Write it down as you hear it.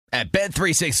At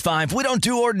Bet365, we don't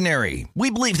do ordinary. We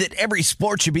believe that every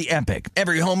sport should be epic.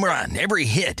 Every home run, every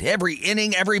hit, every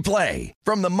inning, every play.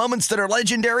 From the moments that are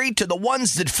legendary to the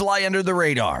ones that fly under the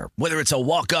radar. Whether it's a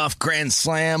walk-off grand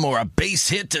slam or a base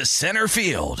hit to center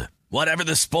field. Whatever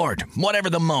the sport, whatever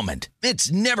the moment.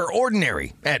 It's never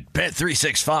ordinary at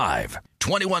Bet365.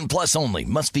 21 plus only.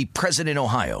 Must be present in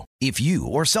Ohio. If you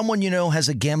or someone you know has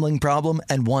a gambling problem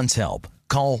and wants help,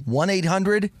 call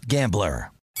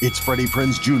 1-800-GAMBLER. It's Freddie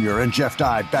Prinze Jr. and Jeff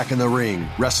Dye back in the ring.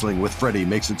 Wrestling with Freddie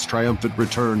makes its triumphant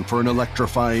return for an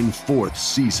electrifying 4th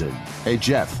season. Hey,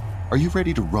 Jeff, are you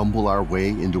ready to rumble our way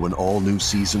into an all-new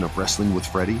season of Wrestling with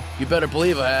Freddie? You better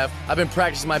believe I have. I've been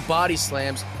practicing my body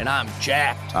slams, and I'm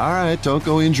jacked. All right, don't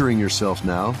go injuring yourself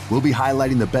now. We'll be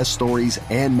highlighting the best stories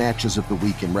and matches of the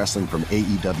week in wrestling from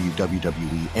AEW,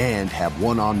 WWE, and have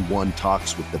one-on-one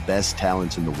talks with the best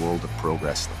talents in the world of pro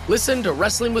wrestling. Listen to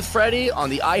Wrestling with Freddie on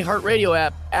the iHeartRadio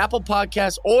app, Apple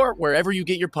Podcasts, or wherever you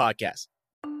get your podcasts.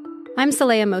 I'm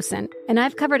Saleha Mohsin, and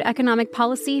I've covered economic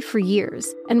policy for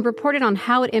years and reported on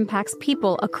how it impacts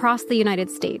people across the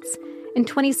United States. In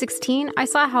 2016, I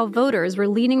saw how voters were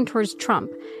leaning towards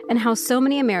Trump and how so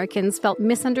many Americans felt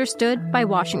misunderstood by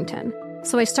Washington.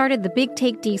 So I started The Big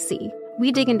Take DC.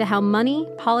 We dig into how money,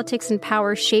 politics, and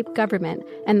power shape government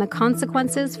and the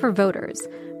consequences for voters.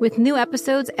 With new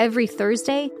episodes every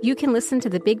Thursday, you can listen to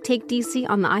The Big Take DC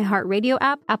on the iHeartRadio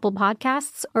app, Apple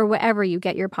Podcasts, or wherever you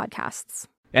get your podcasts.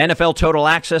 NFL Total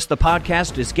Access, the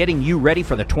podcast, is getting you ready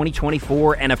for the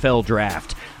 2024 NFL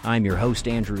Draft. I'm your host,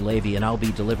 Andrew Levy, and I'll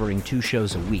be delivering 2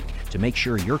 shows a week to make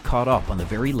sure you're caught up on the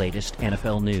very latest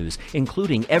NFL news,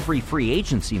 including every free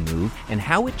agency move and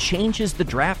how it changes the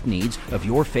draft needs of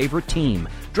your favorite team.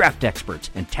 Draft experts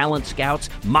and talent scouts,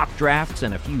 mock drafts,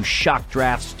 and a few shock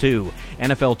drafts, too.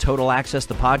 NFL Total Access,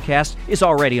 the podcast, is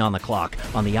already on the clock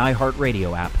on the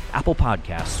iHeartRadio app, Apple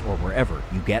Podcasts, or wherever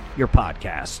you get your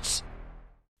podcasts.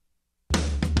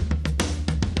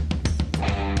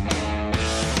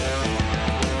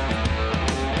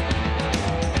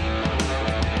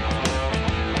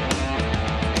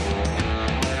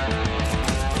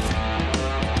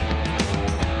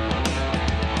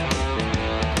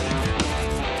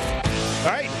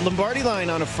 Lombardi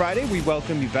Line on a Friday. We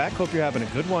welcome you back. Hope you're having a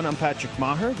good one. I'm Patrick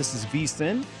Maher. This is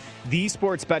VSiN, the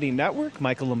Sports Betting Network.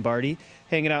 Michael Lombardi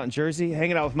hanging out in Jersey,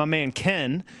 hanging out with my man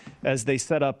Ken as they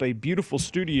set up a beautiful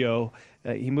studio.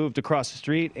 He moved across the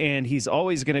street, and he's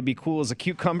always going to be cool as a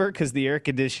cucumber because the air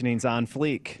conditioning's on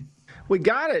fleek. We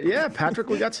got it. Yeah, Patrick,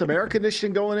 we got some air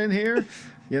conditioning going in here.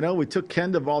 You know, we took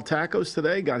Ken to Vol Tacos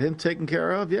today, got him taken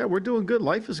care of. Yeah, we're doing good.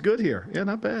 Life is good here. Yeah,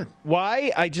 not bad.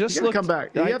 Why? I just you come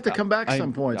back. You have to come back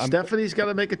some point. Stephanie's got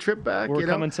to make a trip back. We're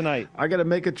coming tonight. I got to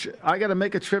make a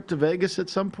trip to Vegas at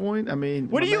some point. I mean,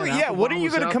 what are you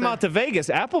going to come out to Vegas?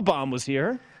 Applebaum was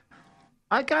here.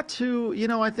 I got to,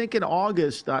 I think in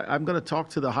August, I'm going to talk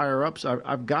to the higher ups.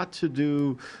 I've got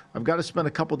to spend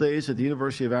a couple days at the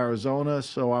University of Arizona.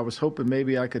 So I was hoping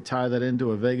maybe I could tie that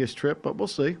into a Vegas trip, but we'll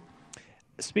see.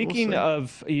 Speaking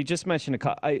of, you just mentioned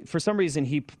for some reason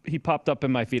he popped up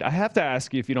in my feed. I have to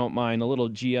ask you, if you don't mind, a little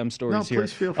GM stories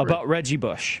here about Reggie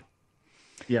Bush.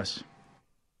 Yes.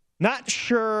 Not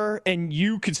sure, and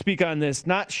you could speak on this,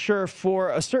 not sure for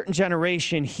a certain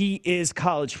generation he is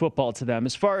college football to them.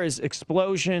 As far as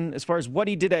explosion, as far as what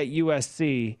he did at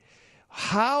USC,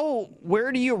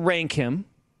 where do you rank him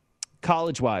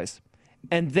college-wise?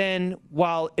 And then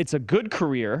while it's a good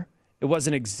career, it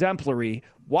wasn't exemplary,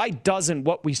 why doesn't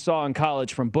what we saw in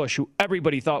college from Bush, who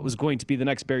everybody thought was going to be the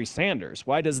next Barry Sanders,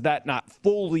 why does that not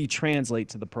fully translate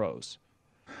to the pros?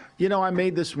 I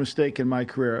made this mistake in my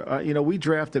career. We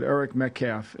drafted Eric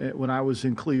Metcalf when I was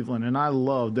in Cleveland, and I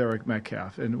loved Eric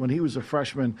Metcalf. And when he was a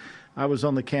freshman, I was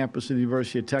on the campus of the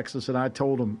University of Texas, and I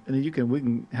told him, and we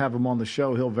can have him on the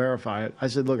show, he'll verify it. I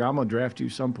said, look, I'm going to draft you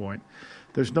some point.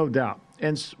 There's no doubt.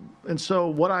 And so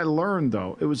what I learned,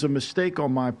 though, it was a mistake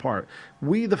on my part.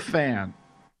 We, the fan,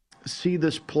 see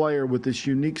this player with this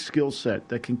unique skill set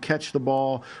that can catch the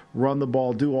ball, run the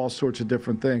ball, do all sorts of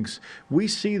different things. We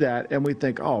see that and we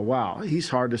think, oh, wow, he's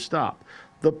hard to stop.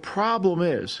 The problem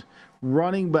is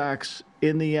running backs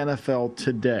in the NFL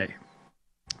today,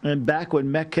 and back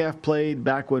when Metcalf played,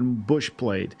 back when Bush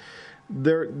played,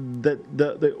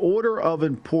 the order of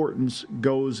importance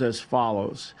goes as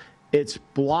follows. It's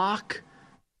block,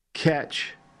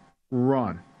 catch,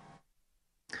 run.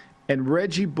 And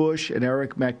Reggie Bush and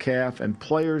Eric Metcalf and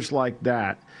players like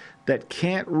that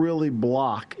can't really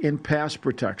block in pass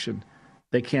protection,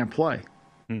 they can't play.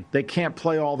 They can't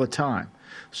play all the time.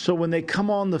 So when they come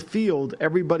on the field,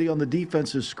 everybody on the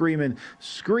defense is screaming,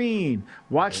 screen,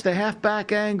 watch the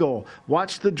halfback angle,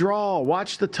 watch the draw,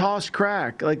 watch the toss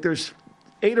crack. Like there's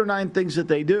 8 or 9 things that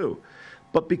they do.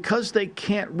 But because they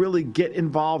can't really get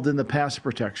involved in the pass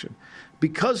protection,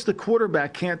 because the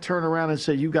quarterback can't turn around and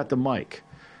say, you got the mic,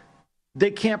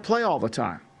 they can't play all the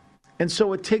time. And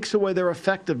so it takes away their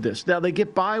effectiveness. Now, they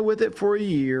get by with it for a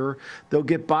year. They'll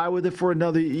get by with it for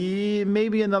another year,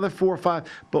 maybe another 4 or 5.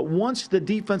 But once the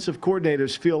defensive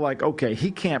coordinators feel like, okay,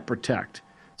 he can't protect,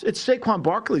 it's Saquon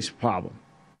Barkley's problem.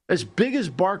 As big as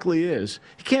Barkley is,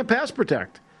 he can't pass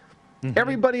protect. Mm-hmm.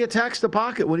 Everybody attacks the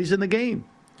pocket when he's in the game.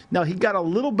 Now, he got a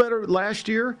little better last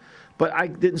year, but I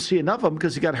didn't see enough of him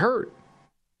because he got hurt.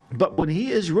 But when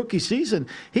his rookie season,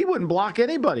 he wouldn't block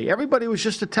anybody. Everybody was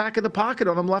just attacking the pocket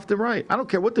on him left and right. I don't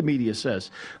care what the media says.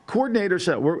 Coordinators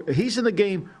said, he's in the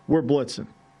game, we're blitzing.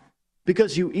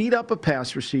 Because you eat up a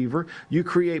pass receiver, you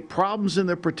create problems in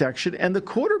their protection, and the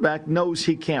quarterback knows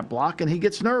he can't block, and he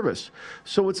gets nervous.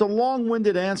 So it's a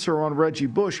long-winded answer on Reggie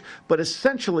Bush, but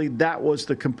essentially that was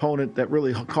the component that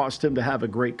really cost him to have a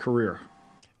great career.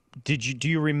 Do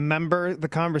you remember the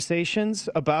conversations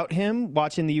about him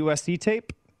watching the USC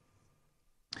tape?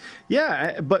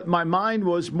 Yeah, but my mind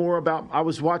was more about, I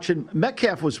was watching,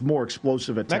 Metcalf was more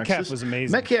explosive at Texas. Metcalf was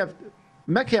amazing.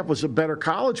 Metcalf was a better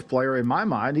college player in my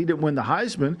mind. He didn't win the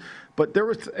Heisman, but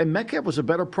and Metcalf was a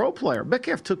better pro player.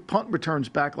 Metcalf took punt returns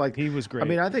back like he was great. I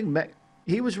mean, I think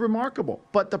he was remarkable.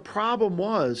 But the problem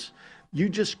was you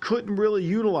just couldn't really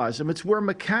utilize him. It's where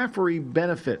McCaffrey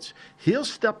benefits. He'll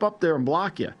step up there and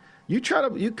block you. You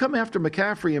come after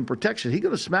McCaffrey in protection, he's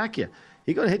going to smack you.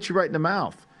 He's going to hit you right in the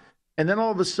mouth. And then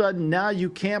all of a sudden, now you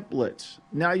can't blitz.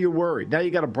 Now you're worried. Now you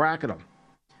got to bracket them.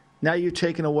 Now you're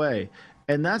taken away.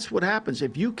 And that's what happens.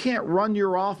 If you can't run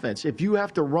your offense, if you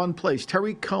have to run plays,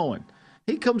 Terry Cohen,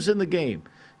 he comes in the game.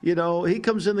 He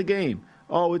comes in the game.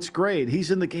 Oh, it's great. He's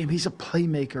in the game. He's a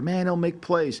playmaker. Man, he'll make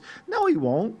plays. No, he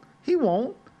won't. He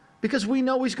won't. Because we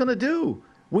know he's going to do.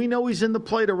 We know he's in the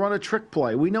play to run a trick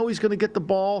play. We know he's going to get the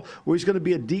ball or he's going to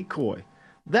be a decoy.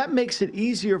 That makes it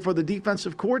easier for the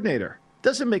defensive coordinator.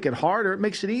 Doesn't make it harder. It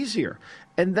makes it easier.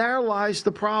 And there lies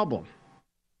the problem.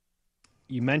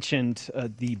 You mentioned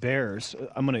the Bears.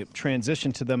 I'm going to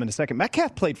transition to them in a second.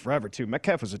 Metcalf played forever, too.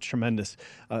 Metcalf was a tremendous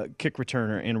kick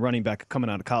returner and running back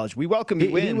coming out of college. We welcome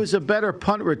you in. He was a better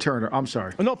punt returner. I'm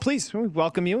sorry. Oh, no, please. We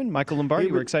welcome you in. Michael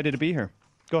Lombardi, we're excited to be here.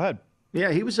 Go ahead.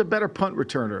 Yeah, he was a better punt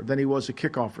returner than he was a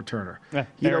kickoff returner.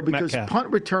 Because Metcalf.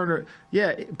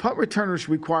 punt returners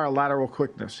require lateral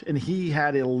quickness, and he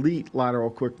had elite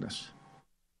lateral quickness.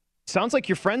 Sounds like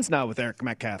you're friends now with Eric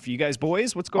Metcalf. You guys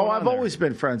boys? What's going on I've always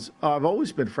been friends. I've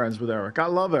always been friends with Eric. I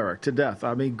love Eric to death.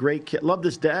 I mean, great kid. Loved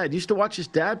his dad. Used to watch his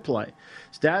dad play.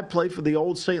 His dad played for the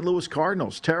old St. Louis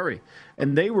Cardinals, Terry.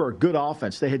 And they were a good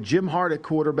offense. They had Jim Hart at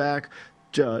quarterback.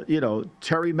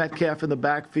 Terry Metcalf in the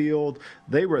backfield.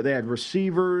 They had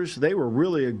receivers. They were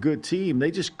really a good team.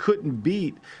 They just couldn't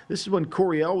beat. This is when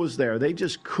Coryell was there. They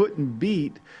just couldn't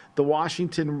beat the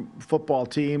Washington football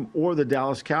team or the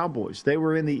Dallas Cowboys. They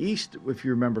were in the East, if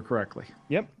you remember correctly.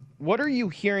 Yep. What are you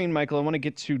hearing, Michael? I want to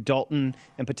get to Dalton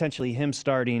and potentially him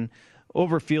starting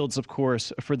over Fields, of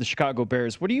course, for the Chicago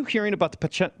Bears. What are you hearing about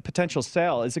the potential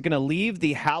sale? Is it going to leave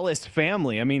the Halas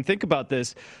family? I mean, think about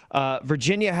this.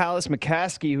 Virginia Halas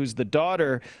McCaskey, who's the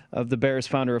daughter of the Bears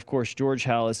founder, of course, George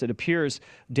Halas. It appears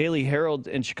Daily Herald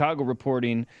in Chicago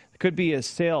reporting could be a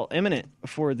sale imminent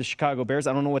for the Chicago Bears.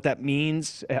 I don't know what that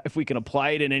means, if we can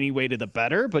apply it in any way to the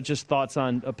better, but just thoughts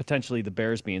on potentially the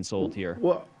Bears being sold here.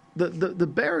 Well, the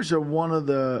Bears are one of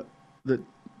the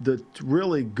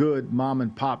really good mom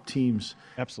and pop teams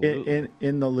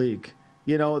in the league.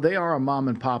 They are a mom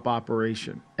and pop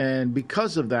operation, and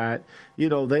because of that, they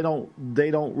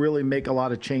don't really make a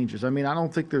lot of changes. I mean, I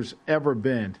don't think there's ever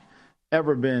been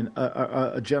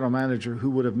a general manager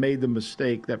who would have made the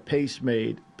mistake that Pace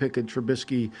made, picking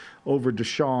Trubisky over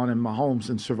Deshaun and Mahomes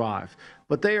and survive.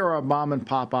 But they are a mom and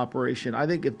pop operation. I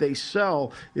think if they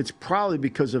sell, it's probably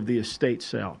because of the estate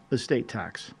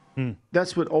tax.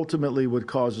 That's what ultimately would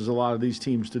causes a lot of these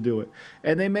teams to do it.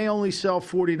 And they may only sell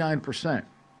 49%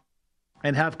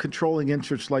 and have controlling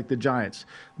interests like the Giants,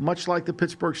 much like the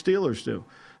Pittsburgh Steelers do.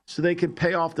 So they can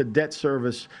pay off the debt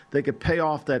service. They could pay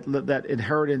off that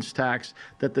inheritance tax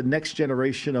that the next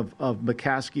generation of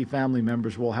McCaskey family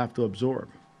members will have to absorb.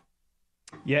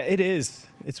 Yeah, it is.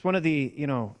 It's one of the,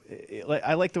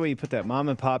 I like the way you put that, mom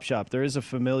and pop shop. There is a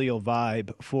familial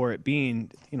vibe for it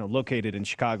being, located in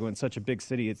Chicago in such a big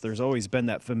city. There's always been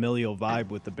that familial vibe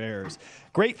with the Bears.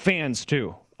 Great fans,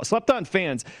 too. Slept-on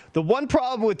fans. The one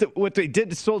problem with what they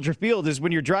did to Soldier Field is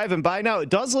when you're driving by now, it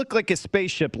does look like a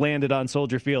spaceship landed on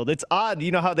Soldier Field. It's odd.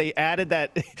 You know how they added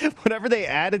that, whenever they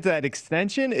added that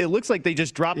extension, it looks like they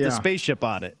just dropped the spaceship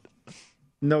on it.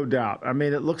 No doubt. I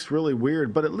mean, it looks really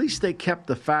weird, but at least they kept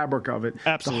the fabric of it.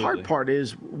 Absolutely. The hard part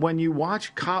is when you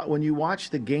watch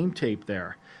the game tape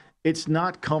there, it's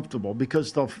not comfortable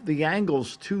because the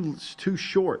angle's too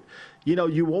short. You know,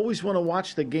 you always want to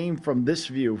watch the game from this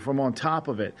view, from on top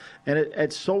of it. And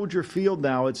at Soldier Field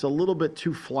now, it's a little bit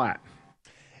too flat.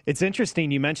 It's interesting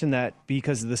you mentioned that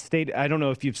because of the state. I don't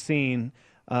know if you've seen,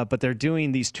 but they're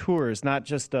doing these tours, not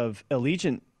just of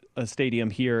Allegiant Stadium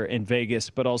here in Vegas,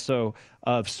 but also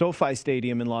of SoFi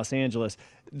Stadium in Los Angeles.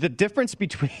 The difference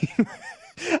between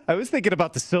I was thinking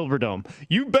about the Silverdome.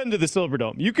 You've been to the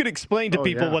Silverdome. You could explain to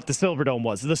people what the Silverdome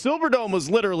was. The Silverdome was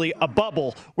literally a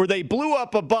bubble where they blew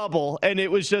up a bubble, and it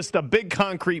was just a big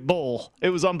concrete bowl. It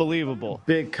was unbelievable.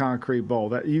 Big concrete bowl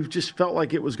that you just felt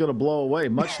like it was going to blow away,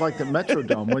 much like the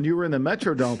Metrodome. When you were in the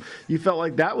Metrodome, you felt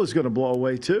like that was going to blow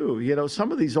away too. You know,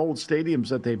 some of these old stadiums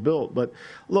that they built. But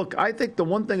look, I think the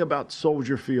one thing about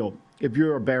Soldier Field, if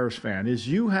you're a Bears fan, is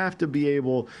you have to be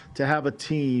able to have a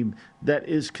team that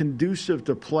is conducive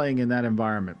to playing in that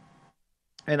environment.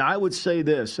 And I would say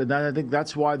this, and I think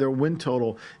that's why their win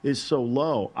total is so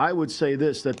low. I would say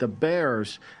this, that the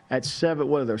Bears at 7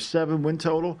 win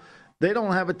total, they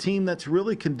don't have a team that's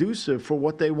really conducive for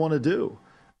what they want to do.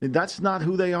 I mean, that's not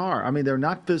who they are. I mean, they're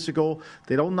not physical.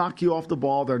 They don't knock you off the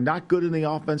ball. They're not good in the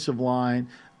offensive line.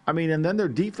 I mean, and then their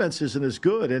defense isn't as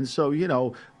good. And so, you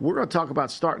know, we're going to talk about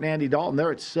starting Andy Dalton.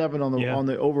 They're at 7 on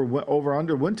the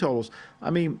over-under win totals. I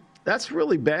mean, that's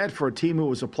really bad for a team who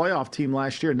was a playoff team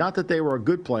last year. Not that they were a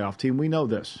good playoff team. We know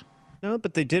this. No,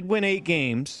 but they did win 8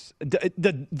 games.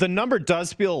 The number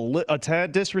does feel a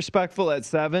tad disrespectful at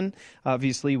 7.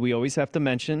 Obviously, we always have to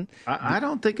mention. I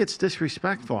don't think it's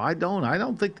disrespectful. I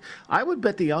don't think. I would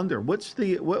bet the under. What is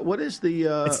the?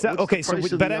 Okay, so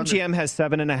BetMGM has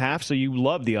 7.5. So you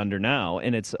love the under now,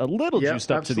 and it's a little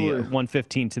juiced up to the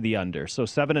 115 to the under. So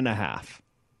 7.5.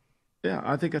 Yeah,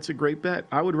 I think that's a great bet.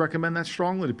 I would recommend that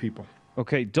strongly to people.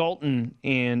 Okay, Dalton,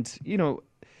 and you know.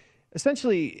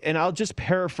 Essentially, and I'll just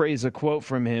paraphrase a quote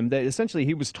from him, that essentially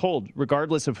he was told,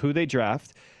 regardless of who they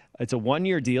draft, it's a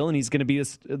 1-year deal, and he's going to be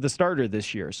the starter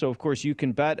this year. So, of course, you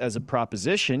can bet as a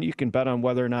proposition. You can bet on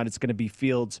whether or not it's going to be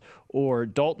Fields or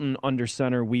Dalton under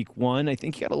center week 1. I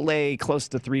think you got to lay close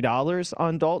to $3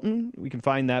 on Dalton. We can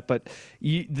find that, but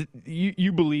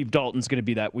you believe Dalton's going to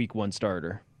be that week 1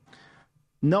 starter.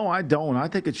 No, I don't. I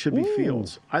think it should be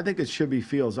Fields. I think it should be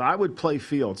Fields. I would play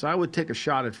Fields. I would take a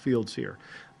shot at Fields here.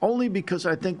 Only because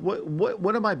I think,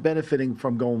 what am I benefiting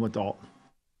from going with Dalton?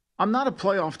 I'm not a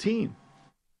playoff team.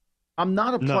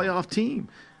 Team.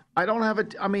 I don't have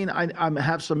it. I mean, I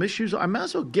have some issues. I might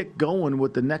as well get going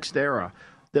with the next era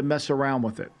than mess around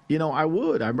with it. You know, I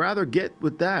would. I'd rather get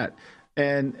with that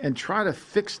and try to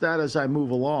fix that as I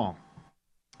move along.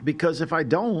 Because if I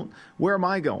don't, where am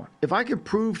I going? If I can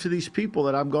prove to these people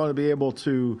that I'm going to be able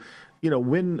to, you know,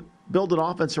 build an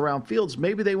offense around Fields,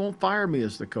 maybe they won't fire me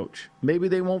as the coach. Maybe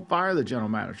they won't fire the general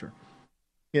manager.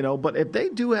 You know, but if they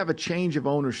do have a change of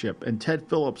ownership, and Ted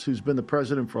Phillips, who's been the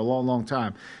president for a long, long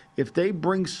time, if they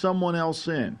bring someone else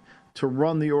in to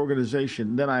run the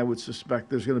organization, then I would suspect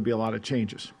there's going to be a lot of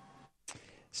changes.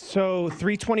 So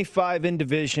 325 in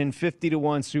division,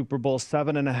 50-1 Super Bowl,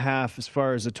 7.5 as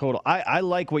far as the total. I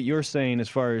like what you're saying as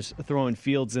far as throwing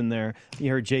Fields in there.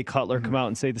 You heard Jay Cutler come out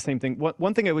and say the same thing.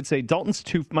 One thing I would say, Dalton's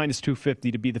minus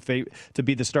 250 to be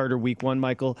the starter week 1.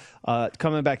 Michael,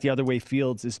 coming back the other way,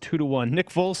 Fields is 2-1. Nick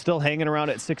Foles still hanging around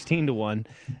at 16-1.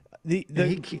 They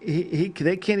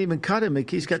can't even cut him.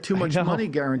 He's got too much money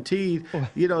guaranteed.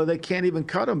 You know, they can't even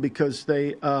cut him because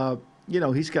they. You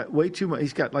know, he's got way too much.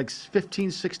 He's got like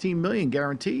 15, 16 million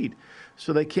guaranteed.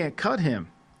 So they can't cut him.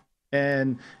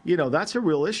 And, you know, that's a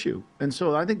real issue. And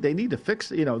so I think they need to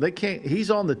fix, you know, they can't, he's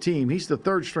on the team. He's the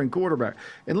third string quarterback.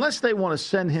 Unless they want to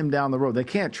send him down the road, they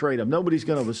can't trade him. Nobody's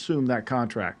going to assume that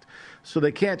contract. So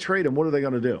they can't trade him. What are they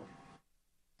going to do?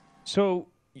 So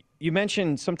you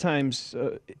mentioned sometimes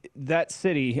that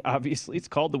city, obviously, it's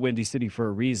called the Windy City for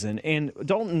a reason. And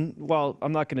Dalton, while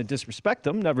I'm not going to disrespect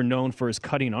him, never known for his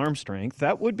cutting arm strength,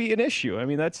 that would be an issue. I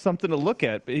mean, that's something to look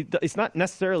at. It's not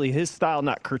necessarily his style,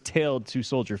 not curtailed to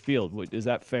Soldier Field. Is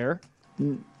that fair?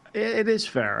 It is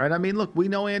fair. And, I mean, look, we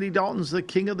know Andy Dalton's the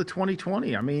king of the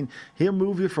 20-20. I mean, he'll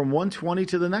move you from 120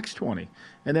 to the next 20.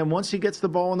 And then once he gets the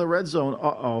ball in the red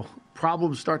zone,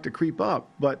 problems start to creep up.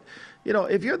 But, you know,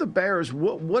 if you're the Bears,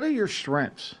 what are your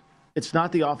strengths? It's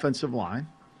not the offensive line.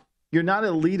 You're not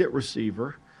elite at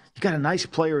receiver. You got a nice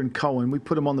player in Cohen. We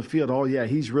put him on the field. Oh, yeah,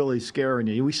 he's really scaring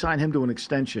you. We signed him to an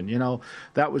extension. You know,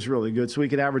 that was really good. So he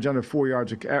could average under 3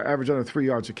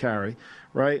 yards a carry,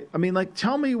 right? I mean, like,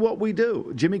 tell me what we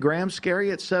do. Jimmy Graham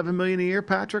scary at $7 million a year,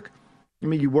 Patrick? I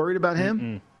mean, you worried about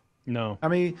him? No. I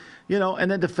mean,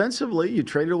 and then defensively, you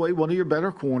traded away one of your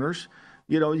better corners.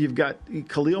 You've got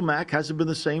Khalil Mack hasn't been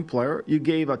the same player. You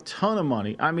gave a ton of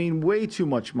money. I mean, way too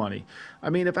much money. I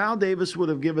mean, if Al Davis would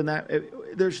have given that,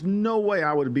 there's no way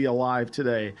I would be alive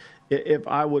today if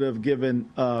I would have given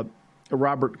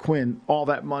Robert Quinn all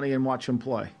that money and watch him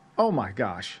play. Oh, my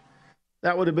gosh.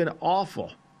 That would have been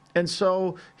awful. And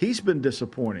so he's been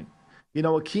disappointing.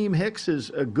 Akeem Hicks is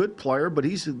a good player, but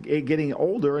he's getting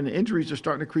older and injuries are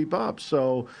starting to creep up.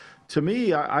 So to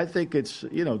me, I think it's,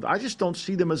 I just don't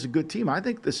see them as a good team. I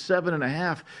think the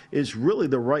 7.5 is really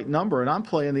the right number, and I'm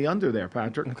playing the under there,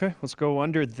 Patrick. Okay, let's go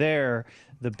under there.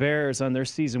 The Bears on their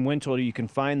season win total, you can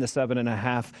find the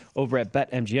 7.5 over at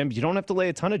BetMGM. You don't have to lay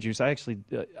a ton of juice.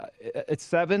 It's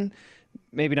 7.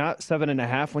 Maybe not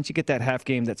 7.5. Once you get that half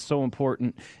game, that's so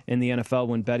important in the NFL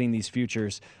when betting these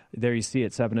futures. There you see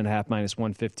it, 7.5 minus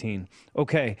 115.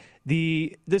 Okay,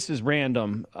 this is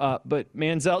random, but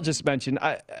Manziel just mentioned.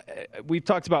 We've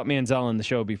talked about Manziel on the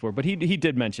show before, but he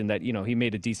did mention that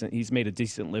he's made a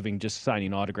decent living just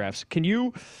signing autographs. Can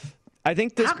you? I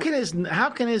think this. How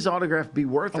can his autograph be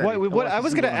worth it? What I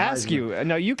was going to ask you.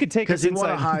 Now you could take us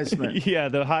inside. Because he won a Heisman. Yeah,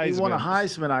 the Heisman. He won a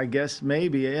Heisman, I guess,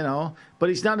 maybe, but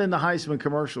he's not in the Heisman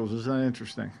commercials. Isn't that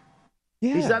interesting?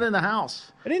 Yeah. He's not in the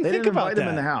house. I didn't think about that. They didn't invite him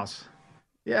in the house.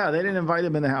 Yeah, they didn't invite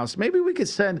him in the house. Maybe we could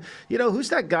send, who's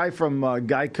that guy from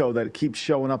Geico that keeps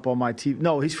showing up on my TV?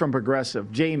 No, he's from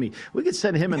Progressive, Jamie. We could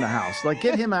send him in the house.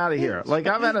 Get him out of here. I've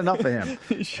had enough of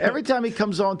him. Sure. Every time he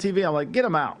comes on TV, I'm like, get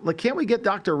him out. Can't we get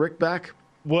Dr. Rick back?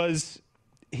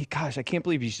 Gosh, I can't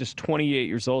believe he's just 28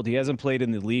 years old. He hasn't played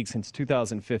in the league since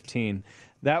 2015.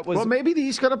 Well, maybe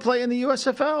he's going to play in the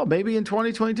USFL. Maybe in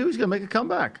 2022 he's going to make a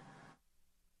comeback.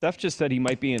 Steph just said he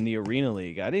might be in the Arena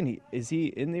League. Is he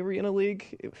in the Arena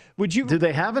League? Do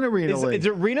they have an Arena League? Is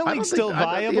Arena League still viable?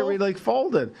 I thought the Arena League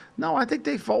folded. No, I think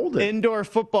they folded. Indoor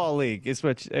Football League is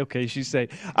what. Okay, she's saying.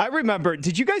 I remember.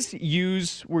 Did you guys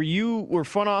were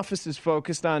front offices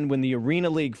focused on when the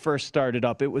Arena League first started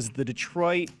up? It was the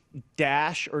Detroit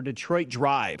Dash or Detroit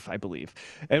Drive, I believe.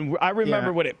 And I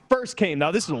remember when it first came. Now,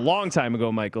 this is a long time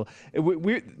ago, Michael.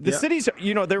 Cities,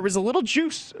 there was a little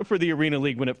juice for the Arena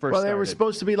League when it first started. Well, they were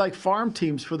supposed to be like farm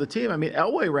teams for the team. I mean,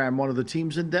 Elway ran one of the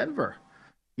teams in Denver,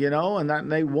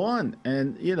 and they won.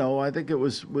 And, I think it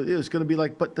was going to be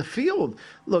but the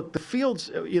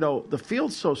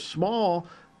field's so small.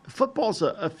 Football's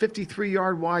a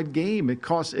 53-yard wide game.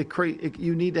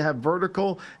 You need to have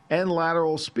vertical and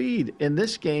lateral speed. In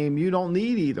this game, you don't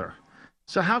need either.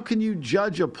 So how can you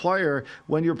judge a player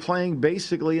when you're playing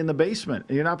basically in the basement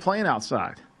and you're not playing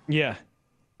outside? Yeah.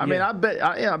 I mean, I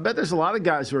bet there's a lot of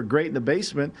guys who are great in the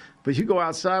basement, but you go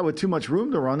outside with too much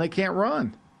room to run, they can't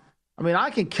run. I mean, I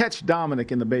can catch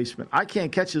Dominic in the basement. I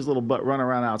can't catch his little butt running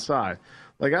around outside.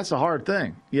 That's a hard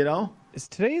thing, Is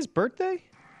today his birthday?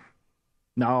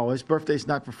 No, his birthday's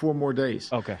not for 4 more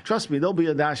days. Okay. Trust me, there'll be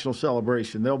a national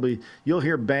celebration. You'll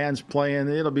hear bands playing.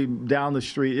 It'll be down the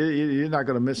street. You're not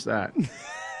going to miss that.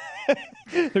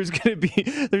 There's going to be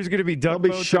duck boats. There'll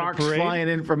be sharks flying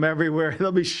in from everywhere.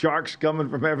 There'll be sharks coming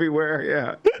from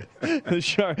everywhere. Yeah.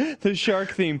 The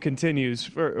shark theme continues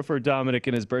for Dominic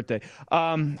and his birthday.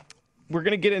 We're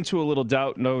going to get into a little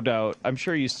doubt, no doubt. I'm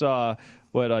sure you saw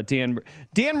what Dan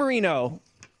Marino.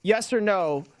 Yes or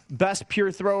no? Best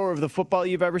pure thrower of the football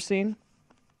you've ever seen?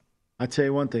 I tell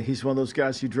you one thing. He's one of those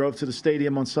guys who drove to the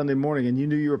stadium on Sunday morning, and you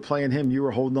knew you were playing him. You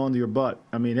were holding on to your butt.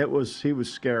 I mean, he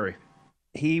was scary.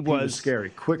 He was scary.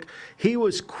 Quick. He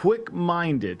was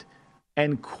quick-minded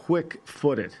and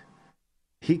quick-footed.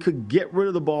 He could get rid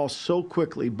of the ball so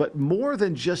quickly, but more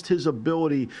than just his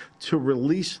ability to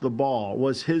release the ball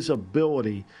was his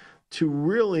ability to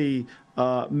really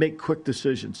make quick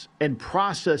decisions and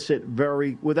process it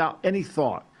without any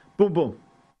thought. Boom, boom.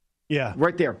 Yeah.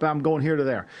 Right there. I'm going here to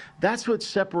there. That's what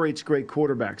separates great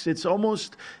quarterbacks.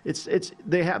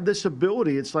 They have this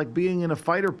ability. It's like being in a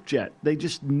fighter jet. They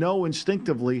just know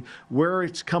instinctively where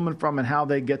it's coming from and how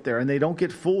they get there. And they don't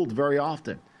get fooled very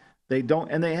often. They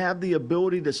don't. And they have the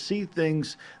ability to see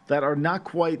things that are not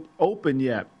quite open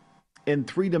yet in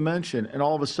 3-dimension, and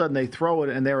all of a sudden they throw it,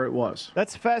 and there it was.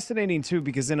 That's fascinating, too,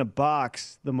 because in a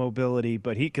box, the mobility,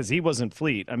 but because he wasn't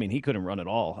fleet, I mean, he couldn't run at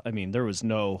all. I mean, there was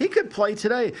no... He could play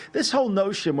today. This whole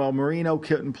notion, Marino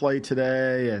couldn't play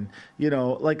today, and,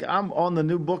 I'm on the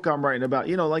new book I'm writing about,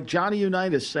 Johnny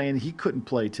Unitas saying he couldn't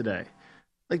play today.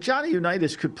 Johnny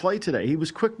Unitas could play today. He was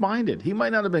quick-minded. He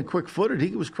might not have been quick-footed.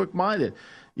 He was quick-minded.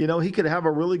 He could have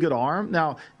a really good arm.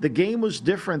 Now, the game was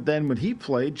different than when he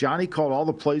played. Johnny called all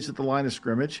the plays at the line of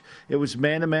scrimmage. It was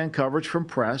man-to-man coverage from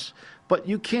press. But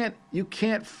you can't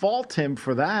fault him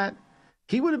for that.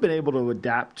 He would have been able to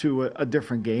adapt to a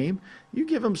different game. You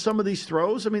give him some of these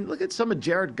throws. I mean, look at some of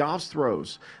Jared Goff's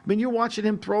throws. I mean, you're watching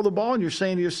him throw the ball, and you're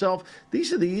saying to yourself,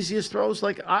 these are the easiest throws.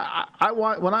 Like,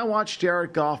 when I watch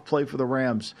Jared Goff play for the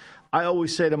Rams, I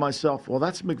always say to myself, well,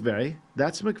 that's McVay.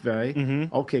 That's McVay.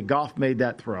 Mm-hmm. Okay, Goff made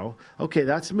that throw. Okay,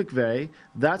 that's McVay.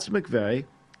 That's McVay.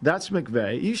 That's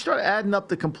McVay. You start adding up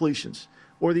the completions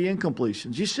or the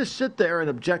incompletions. You just sit there and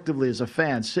objectively, as a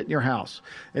fan, sit in your house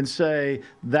and say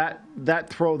that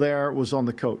throw there was on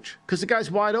the coach because the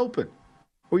guy's wide open.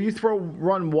 Or you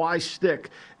run Y stick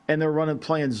and they're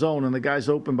playing zone and the guy's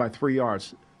open by 3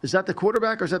 yards. Is that the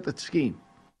quarterback or is that the scheme?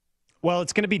 Well,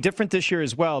 it's going to be different this year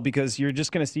as well because you're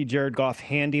just going to see Jared Goff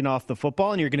handing off the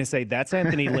football, and you're going to say, that's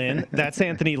Anthony Lynn, that's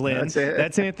Anthony Lynn,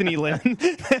 that's Anthony Lynn.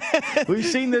 We've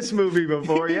seen this movie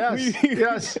before, yes.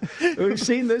 Yes, we've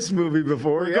seen this movie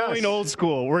before, We're going old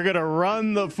school. We're going to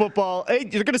run the football. Hey,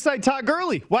 you're going to sign Todd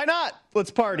Gurley. Why not?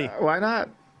 Let's party. Why not?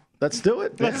 Let's do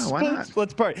it. Why not?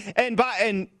 Let's party.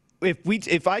 And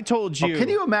if I told you, can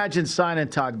you imagine signing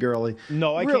Todd Gurley?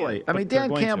 No, I really? can't. I mean,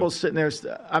 Dan Campbell's sitting there.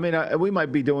 I mean, we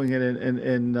might be doing it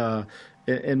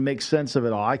and make sense of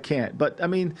it all. I can't. But I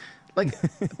mean, like,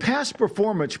 past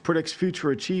performance predicts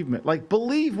future achievement. Like,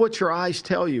 believe what your eyes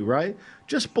tell you, right?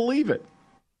 Just believe it.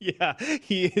 Yeah,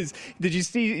 he is. Did you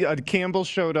see Campbell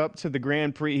showed up to the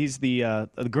Grand Prix? He's the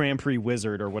Grand Prix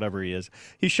wizard or whatever he is.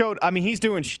 He showed. I mean, he's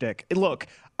doing shtick. Look,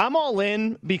 I'm all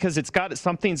in because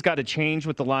something's got to change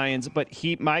with the Lions. But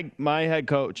my head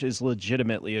coach is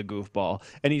legitimately a goofball,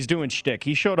 and he's doing shtick.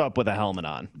 He showed up with a helmet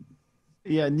on.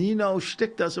 Yeah, and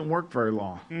shtick doesn't work very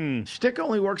long. Shtick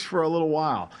only works for a little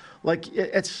while. Like,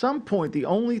 at some point, the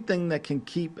only thing that can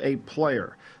keep a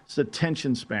player's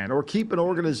attention span or keep an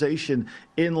organization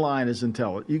in line is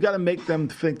intelligence. You got to make them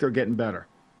think they're getting better.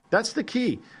 That's the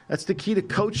key. That's the key to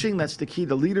coaching. That's the key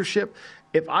to leadership.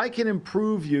 If I can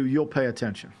improve you, you'll pay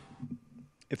attention.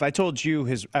 If I told you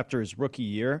after his rookie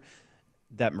year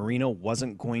that Marino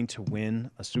wasn't going to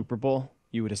win a Super Bowl,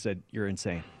 you would have said, you're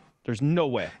insane. There's no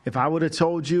way. If I would have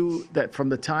told you that from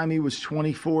the time he was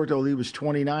 24 till he was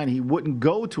 29, he wouldn't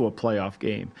go to a playoff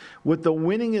game with the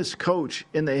winningest coach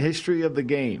in the history of the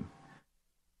game,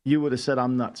 you would have said,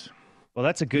 I'm nuts. Well,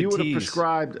 that's a good tease. You would have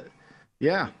prescribed,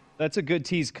 yeah. That's a good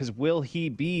tease because will he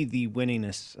be the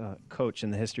winningest coach in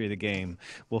the history of the game?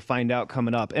 We'll find out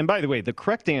coming up. And by the way, the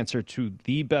correct answer to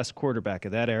the best quarterback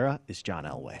of that era is John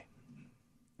Elway.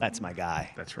 That's my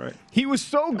guy. That's right. He was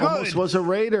so good. Almost was a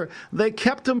Raider. They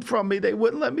kept him from me. They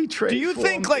wouldn't let me trade. Do you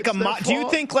think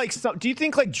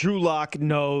like Drew Lock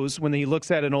knows when he looks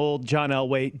at an old John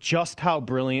Elway just how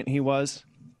brilliant he was?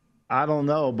 I don't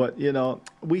know, but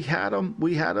we had him.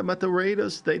 We had him at the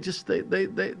Raiders. They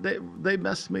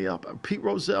messed me up. Pete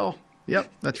Rozelle.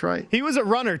 Yep, that's right. He was a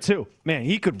runner too. Man,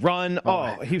 he could run.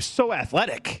 Oh, he was so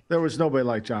athletic. There was nobody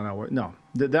like John Elway. No,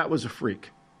 that was a freak.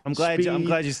 I'm glad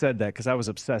you said that because I was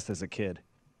obsessed as a kid.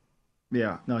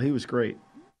 Yeah, no, he was great.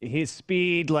 His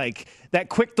speed, like that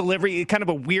quick delivery, kind of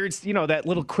a weird, that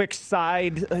little quick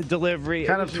side delivery.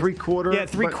 Kind of three-quarter. Yeah,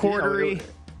 three-quartery.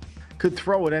 Could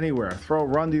throw it anywhere.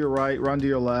 Run to your right, run to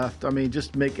your left. I mean,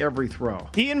 just make every throw.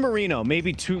 He and Marino,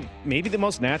 maybe the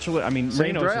most natural. I mean,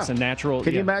 Marino's just a natural.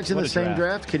 Can you imagine the same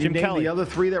draft? Can you name the other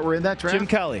three that were in that draft? Jim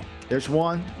Kelly. There's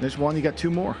one. You got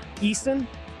two more. Eason?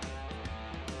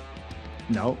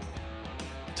 No.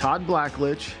 Todd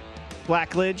Blackledge.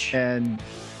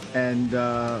 And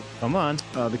come on.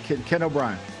 The kid, Ken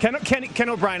O'Brien. Ken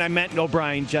O'Brien. I meant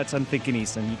O'Brien Jets. I'm thinking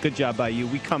Eason. Good job by you.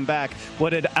 We come back. What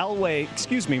did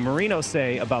Marino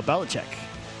say about Belichick?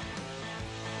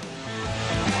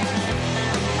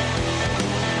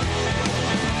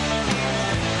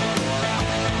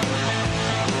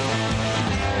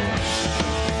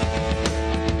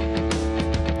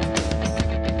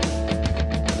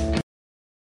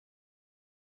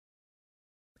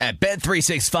 At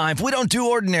Bet365, we don't do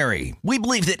ordinary. We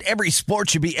believe that every sport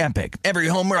should be epic. Every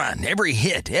home run, every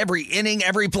hit, every inning,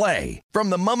 every play. From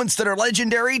the moments that are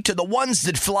legendary to the ones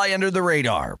that fly under the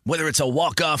radar. Whether it's a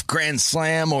walk-off grand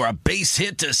slam or a base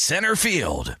hit to center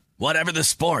field. Whatever the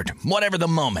sport, whatever the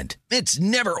moment. It's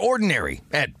never ordinary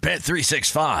at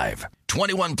Bet365.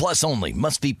 21 plus only.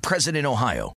 Must be present in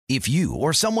Ohio. If you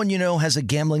or someone you know has a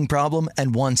gambling problem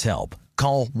and wants help,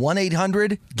 call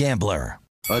 1-800-GAMBLER.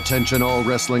 Attention all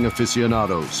wrestling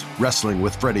aficionados. Wrestling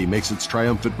with Freddie makes its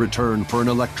triumphant return for an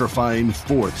electrifying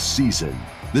 4th season.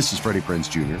 This is Freddie Prinze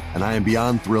Jr., and I am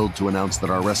beyond thrilled to announce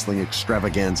that our wrestling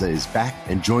extravaganza is back,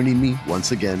 and joining me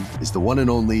once again is the one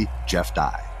and only Jeff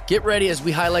Dye. Get ready as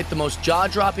we highlight the most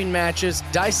jaw-dropping matches,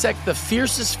 dissect the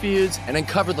fiercest feuds, and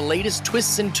uncover the latest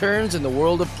twists and turns in the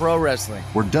world of pro wrestling.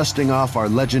 We're dusting off our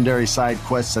legendary side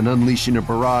quests and unleashing a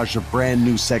barrage of brand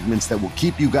new segments that will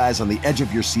keep you guys on the edge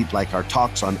of your seat like our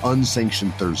talks on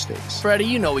Unsanctioned Thursdays. Freddie,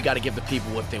 you know we got to give the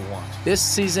people what they want. This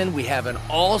season, we have an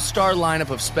all-star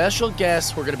lineup of special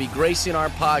guests who are going to be gracing our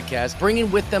podcast,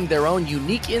 bringing with them their own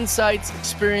unique insights,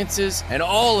 experiences, and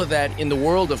all of that in the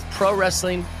world of pro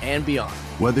wrestling and beyond.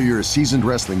 Whether you're a seasoned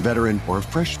wrestling veteran or a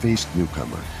fresh-faced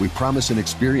newcomer, we promise an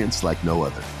experience like no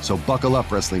other. So buckle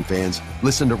up, wrestling fans.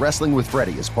 Listen to Wrestling with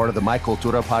Freddie as part of the My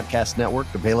Cultura Podcast Network,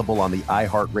 available on the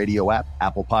iHeartRadio app,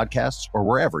 Apple Podcasts, or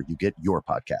wherever you get your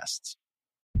podcasts.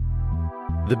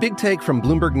 The Big Take from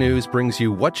Bloomberg News brings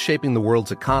you what's shaping the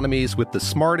world's economies with the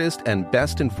smartest and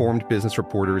best-informed business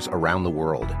reporters around the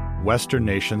world. Western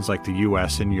nations like the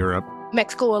U.S. and Europe.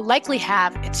 Mexico will likely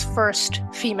have its first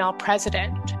female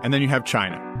president. And then you have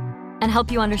China. And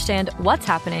help you understand what's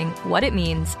happening, what it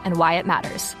means, and why it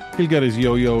matters. He'll get his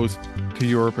yo-yos to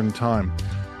Europe in time.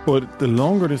 But the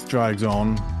longer this drags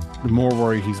on, the more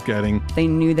worry he's getting. They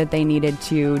knew that they needed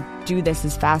to do this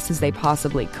as fast as they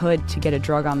possibly could to get a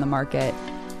drug on the market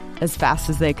as fast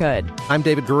as they could. I'm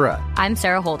David Gura. I'm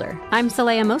Sarah Holder. I'm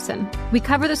Saleha Mohsen. We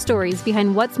cover the stories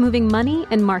behind what's moving money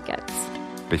and markets.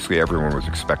 Basically, everyone was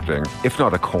expecting, if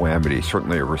not a calamity,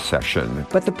 certainly a recession.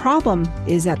 But the problem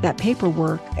is that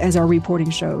paperwork, as our reporting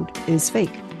showed, is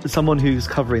fake. As someone who's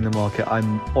covering the market,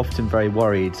 I'm often very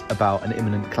worried about an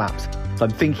imminent collapse. So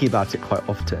I'm thinking about it quite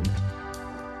often.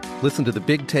 Listen to The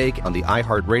Big Take on the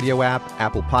iHeartRadio app,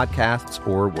 Apple Podcasts,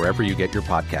 or wherever you get your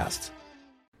podcasts.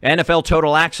 NFL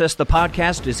Total Access, the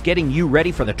podcast, is getting you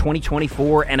ready for the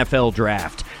 2024 NFL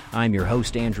Draft. I'm your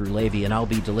host, Andrew Levy, and I'll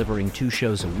be delivering 2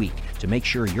 shows a week to make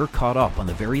sure you're caught up on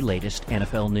the very latest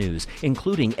NFL news,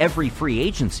 including every free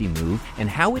agency move and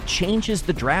how it changes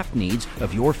the draft needs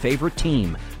of your favorite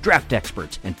team. Draft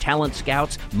experts and talent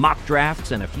scouts, mock drafts,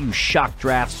 and a few shock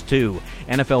drafts, too.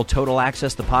 NFL Total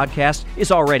Access, the podcast, is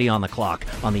already on the clock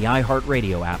on the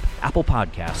iHeartRadio app, Apple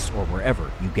Podcasts, or wherever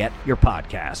you get your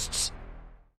podcasts.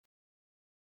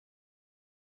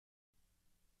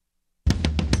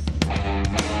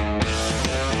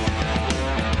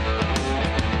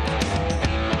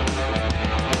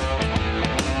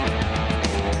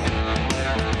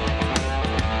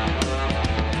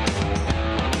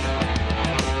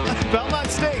 Belmont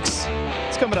Stakes.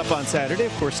 It's coming up on Saturday,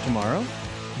 of course, tomorrow.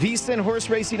 VSiN horse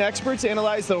racing experts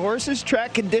analyze the horses,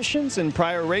 track conditions, and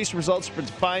prior race results to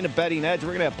find a betting edge.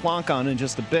 We're going to have Plonk on in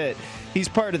just a bit. He's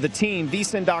part of the team.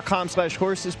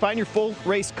 VSiN.com/horses. Find your full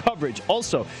race coverage.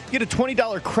 Also, get a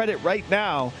 $20 credit right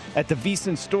now at the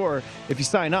VSiN store if you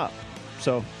sign up.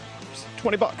 So,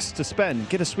 $20 to spend.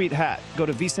 Get a sweet hat. Go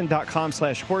to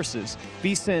VSiN.com/horses.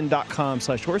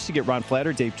 VSiN.com/horses. You get Ron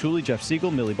Flatter, Dave Tooley, Jeff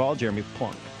Siegel, Millie Ball, Jeremy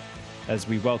Plonk. As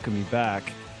we welcome you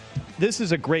back. This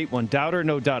is a great one. Doubt or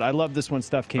no doubt. I love this one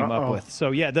Steph came up with. So,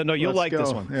 yeah, you'll like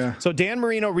this one. Yeah. So, Dan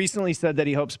Marino recently said that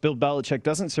he hopes Bill Belichick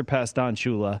doesn't surpass Don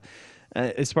Shula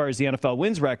as far as the NFL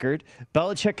wins record.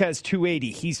 Belichick has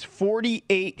 280. He's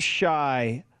 48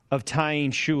 shy of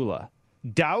tying Shula.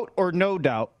 Doubt or no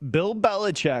doubt, Bill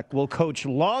Belichick will coach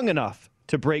long enough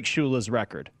to break Shula's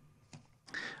record.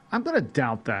 I'm going to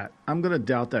doubt that.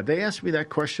 They asked me that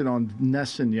question on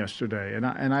Nesson yesterday, and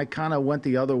I kind of went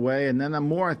the other way. And then the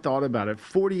more I thought about it,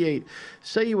 48.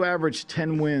 Say you average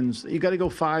 10 wins, you got to go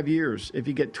 5 years. If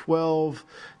you get 12,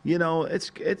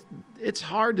 it's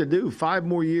hard to do. 5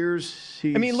 more years.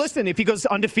 I mean, listen, if he goes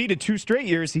undefeated 2 straight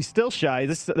years, he's still shy.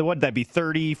 What would that be?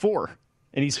 34.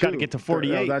 And he's got to get to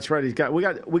 48. Oh, that's right.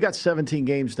 We got 17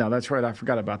 games now. That's right. I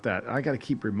forgot about that. I got to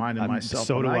keep reminding myself.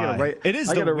 So do I. It is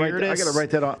the weirdest. I got to write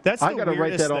that on. I got to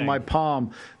write that on my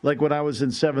palm, like when I was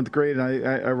in 7th grade, and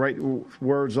I write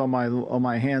words on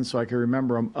my hand so I can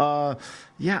remember them.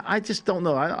 Yeah, I just don't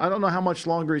know. I don't know how much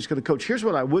longer he's going to coach. Here's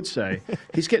what I would say: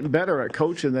 he's getting better at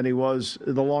coaching than he was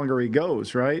the longer he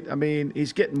goes. Right? I mean,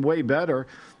 he's getting way better.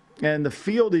 And the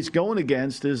field he's going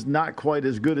against is not quite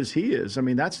as good as he is. I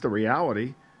mean, that's the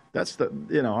reality. That's I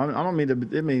don't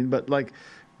mean but like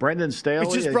Brendan Staley.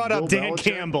 We just brought up Dan Belichick,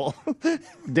 Campbell.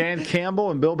 Dan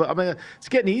Campbell and Bill. I mean, it's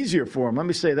getting easier for him. Let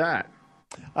me say that.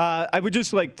 I would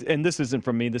just like, and this isn't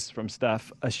from me, this is from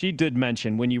Steph. She did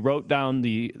mention when you wrote down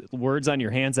the words on your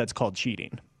hands, that's called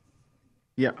cheating.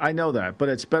 Yeah, I know that, but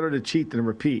it's better to cheat than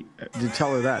repeat. To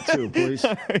tell her that too, please.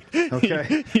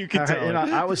 Okay, you can tell her.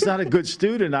 I was not a good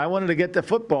student. I wanted to get to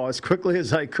football as quickly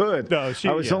as I could.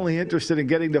 I was only interested in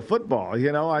getting to football.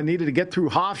 I needed to get through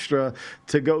Hofstra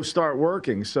to go start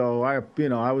working. So I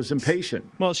was impatient.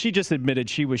 Well, she just admitted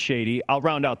she was shady. I'll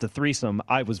round out the threesome.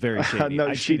 I was very shady.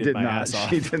 No, she did not.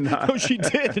 She did not. No, she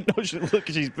did. No, look,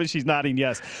 she's nodding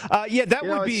yes. That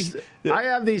would be. I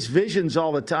have these visions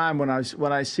all the time when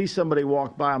I see somebody walk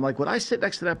by. I'm like, would I sit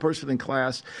next to that person in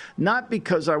class? Not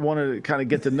because I wanted to kind of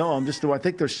get to know them, just do I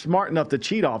think they're smart enough to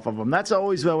cheat off of them. That's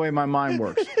always the way my mind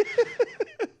works.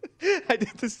 I did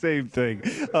the same thing.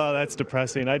 Oh, that's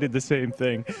depressing. I did the same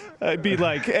thing. I'd be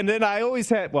like, and then I always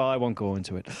had, well, I won't go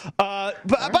into it. But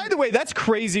by the way, that's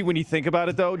crazy when you think about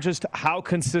it, though, just how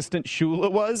consistent Shula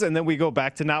was, and then we go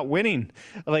back to not winning.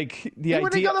 Like, the idea. He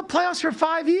went to the playoffs for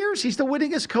 5 years. He's the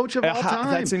winningest coach of all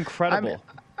time. That's incredible.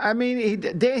 I mean,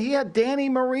 he had Danny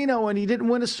Marino, and he didn't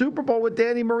win a Super Bowl with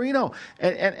Danny Marino.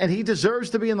 And he deserves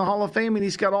to be in the Hall of Fame, and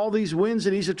he's got all these wins,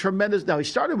 and he's a tremendous – now, he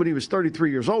started when he was 33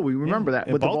 years old. We remember that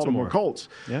with the Baltimore Colts.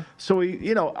 Yeah. So,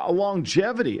 a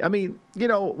longevity. I mean,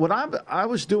 when I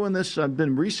was doing this, I've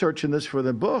been researching this for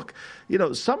the book,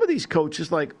 some of these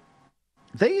coaches, like,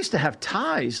 they used to have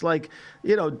ties. Like,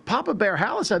 Papa Bear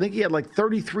Hallis, I think he had like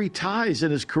 33 ties in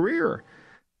his career.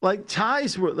 Like,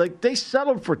 ties were like they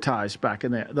settled for ties back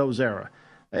in those era.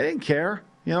 They didn't care.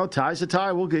 Tie's a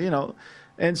tie. We'll get,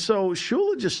 And so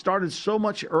Shula just started so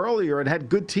much earlier and had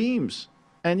good teams.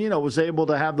 And, was able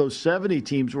to have those 70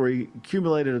 teams where he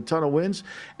accumulated a ton of wins.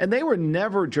 And they were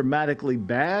never dramatically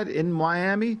bad in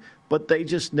Miami, but they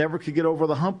just never could get over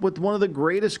the hump with one of the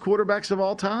greatest quarterbacks of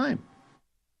all time.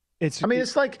 It's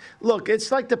like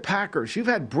the Packers. You've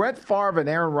had Brett Favre and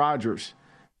Aaron Rodgers.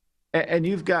 And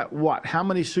you've got what? How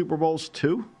many Super Bowls?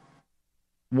 2?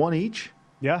 1 each?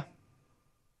 Yeah.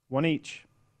 1 each.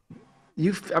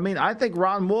 I think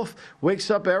Ron Wolf wakes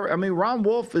up Ron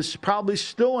Wolf is probably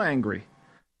still angry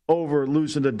over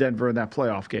losing to Denver in that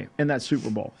playoff game, in that Super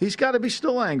Bowl. He's got to be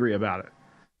still angry about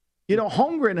it.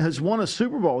 Holmgren has won a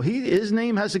Super Bowl. His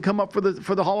name hasn't come up for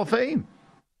the Hall of Fame.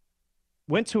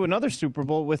 Went to another Super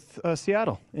Bowl with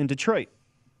Seattle in Detroit.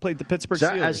 Played the Pittsburgh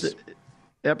Steelers.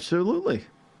 Absolutely.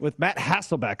 With Matt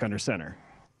Hasselbeck under center.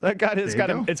 That guy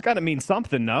it's got to mean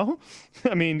something, no?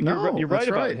 I mean, you're right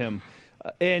about him.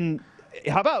 And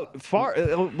how about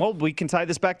well, we can tie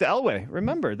this back to Elway.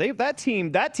 Remember, that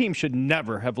team should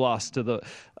never have lost to the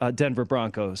Denver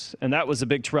Broncos, and that was a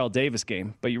big Terrell Davis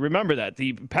game. But you remember that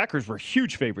the Packers were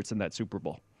huge favorites in that Super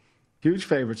Bowl. Huge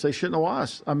favorites. They shouldn't have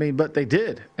lost. But they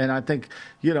did. And I think,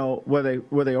 were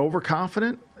they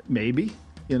overconfident? Maybe.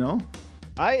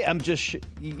 I am just,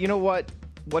 what?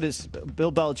 What is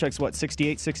Bill Belichick's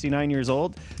 68, 69 years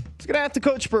old? He's going to have to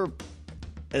coach for,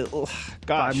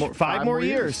 five more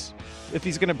years. If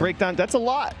he's going to break down, that's a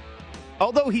lot.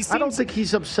 Although I don't think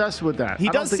he's obsessed with that.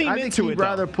 I think he'd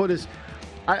rather put his.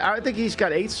 I think he's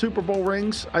got 8 Super Bowl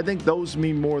rings. I think those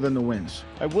mean more than the wins.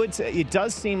 I would say it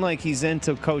does seem like he's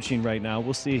into coaching right now.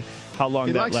 We'll see how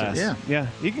long that lasts. Yeah.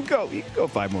 You can go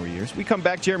 5 more years. We come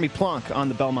back. Jeremy Plonk on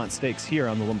the Belmont Stakes here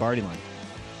on the Lombardi Line.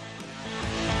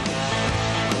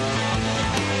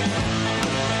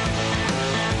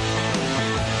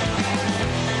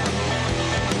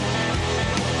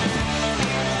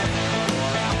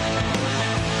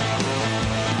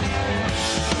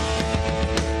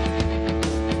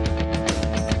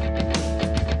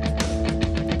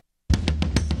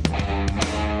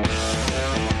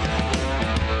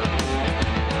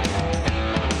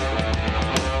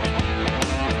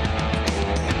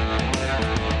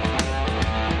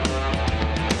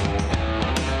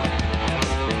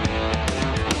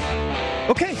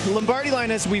 Lombardi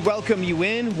Line, as we welcome you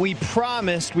in, we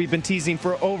promised, we've been teasing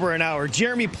for over an hour.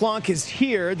 Jeremy Plonk is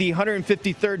here, the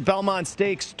 153rd Belmont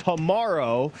Stakes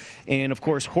tomorrow, and of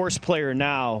course, horse player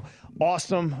now.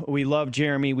 Awesome. We love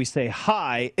Jeremy. We say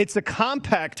hi. It's a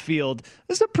compact field.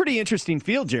 This is a pretty interesting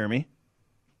field, Jeremy.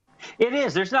 It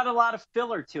is. There's not a lot of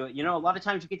filler to it. A lot of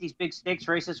times you get these big stakes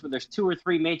races where there's 2 or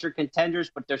 3 major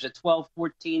contenders, but there's a 12,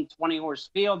 14, 20 horse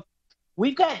field.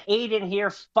 We've got 8 in here,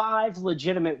 5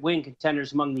 legitimate win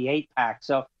contenders among the 8-pack.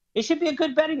 So it should be a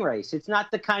good betting race. It's not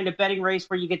the kind of betting race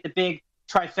where you get the big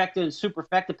trifecta and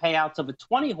superfecta payouts of a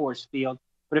 20-horse field.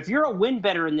 But if you're a win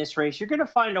better in this race, you're going to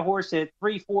find a horse at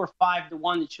 3, 4, 5 to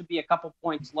 1 that should be a couple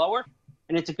points lower,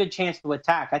 and it's a good chance to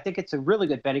attack. I think it's a really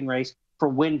good betting race for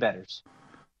win bettors.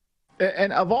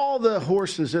 And of all the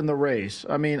horses in the race,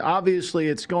 I mean, obviously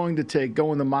it's going to take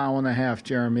going the 1.5 miles,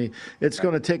 Jeremy. It's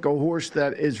going to take a horse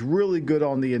that is really good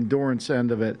on the endurance end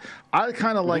of it. I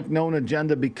kind of like Known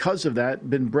Agenda because of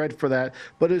that, been bred for that.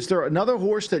 But is there another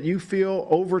horse that you feel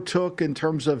overtook in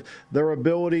terms of their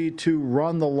ability to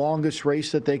run the longest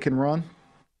race that they can run?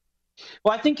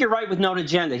 Well, I think you're right with Known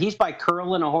Agenda. He's by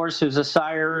Curlin, a horse who's a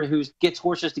sire who gets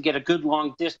horses to get a good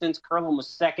long distance. Curlin was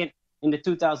second in the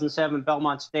 2007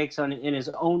 Belmont Stakes in his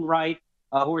own right,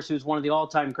 a horse who's one of the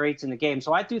all-time greats in the game.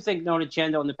 So I do think Known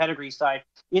Agenda on the pedigree side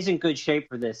is in good shape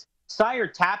for this. Sire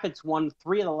Tappett's won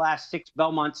 3 of the last 6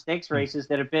 Belmont Stakes races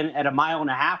that have been at 1.5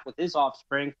 miles with his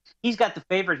offspring. He's got the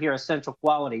favorite here, Essential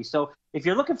Quality. So if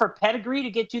you're looking for pedigree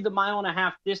to get you the 1.5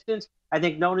 mile distance, I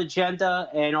think Known Agenda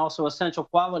and also Essential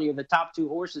Quality are the top 2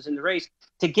 horses in the race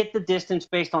to get the distance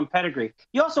based on pedigree.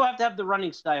 You also have to have the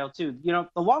running style, too. You know,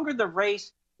 the longer the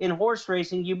race in horse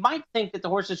racing, you might think that the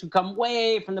horses who come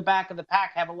way from the back of the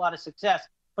pack have a lot of success,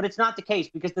 but it's not the case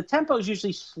because the tempo is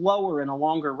usually slower in a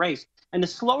longer race. And the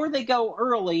slower they go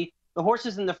early, the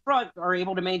horses in the front are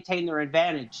able to maintain their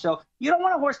advantage. So you don't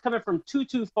want a horse coming from too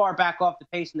far back off the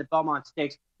pace in the Belmont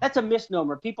Stakes. That's a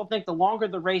misnomer. People think the longer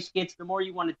the race gets, the more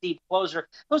you want a deep closer.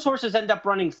 Those horses end up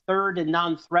running third and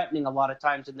non-threatening a lot of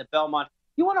times in the Belmont.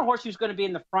 You want a horse who's going to be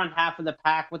in the front half of the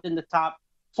pack within the top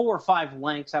 4 or 5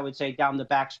 lengths, I would say, down the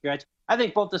back stretch. I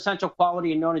think both Essential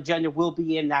Quality and Known Agenda will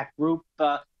be in that group.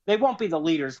 They won't be the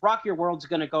leaders. Rock Your World's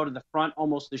going to go to the front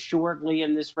almost assuredly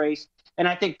in this race. And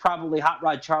I think probably Hot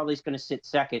Rod Charlie's going to sit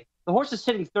second. The horses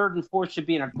sitting 3rd and 4th should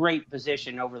be in a great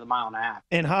position over the 1.5 miles.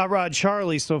 And Hot Rod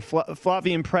Charlie, so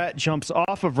Flavien Prat jumps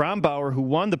off of Rombauer, who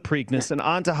won the Preakness, and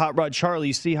onto Hot Rod Charlie.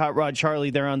 You see Hot Rod Charlie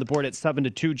there on the board at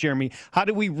 7-2, Jeremy. How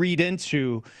do we read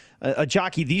into a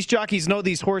jockey? These jockeys know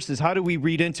these horses. How do we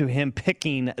read into him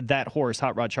picking that horse,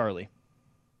 Hot Rod Charlie?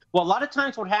 Well, a lot of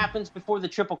times what happens before the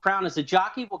Triple Crown is the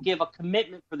jockey will give a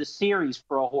commitment for the series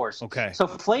for a horse. Okay. So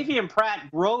Flavien Prat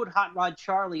rode Hot Rod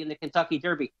Charlie in the Kentucky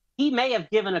Derby. He may have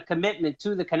given a commitment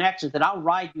to the connections that I'll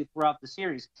ride you throughout the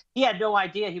series. He had no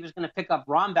idea he was going to pick up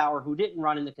Rombauer, who didn't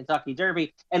run in the Kentucky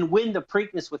Derby, and win the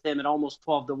Preakness with him at almost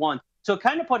 12-1. So it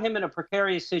kind of put him in a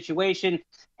precarious situation.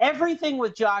 Everything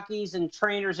with jockeys and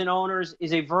trainers and owners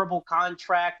is a verbal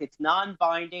contract. It's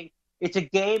non-binding. It's a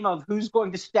game of who's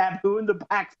going to stab who in the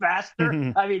back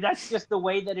faster. I mean, that's just the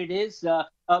way that it is. The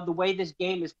way this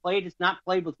game is played, it's not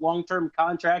played with long-term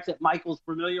contracts that Michael's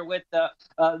familiar with.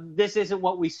 This isn't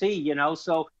what we see, you know.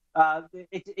 So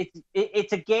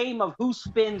it's a game of who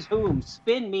spins whom.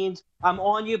 Spin means I'm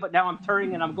on you, but now I'm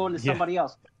turning and I'm going to somebody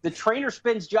else. The trainer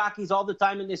spins jockeys all the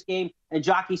time in this game, and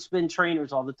jockeys spin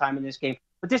trainers all the time in this game.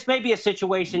 But this may be a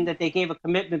situation that they gave a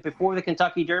commitment before the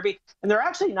Kentucky Derby, and they're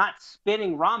actually not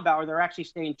spinning Rombauer. They're actually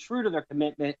staying true to their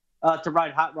commitment to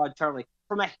ride Hot Rod Charlie.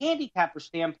 From a handicapper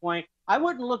standpoint, I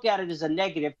wouldn't look at it as a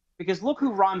negative because look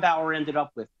who Rombauer ended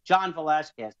up with, John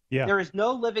Velazquez. Yeah. There is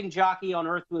no living jockey on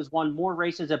earth who has won more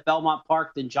races at Belmont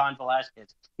Park than John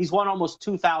Velazquez. He's won almost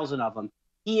 2,000 of them.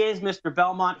 He is Mr.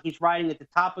 Belmont. He's riding at the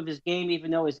top of his game, even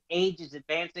though his age is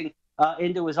advancing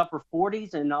into his upper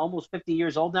 40s and almost 50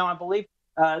 years old now, I believe.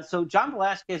 So John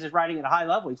Velazquez is riding at a high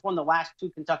level. He's won the last 2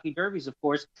 Kentucky Derbies, of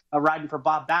course, riding for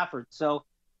Bob Baffert. So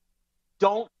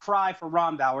don't cry for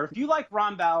Rombauer. If you like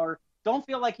Rombauer, don't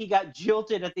feel like he got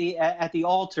jilted at the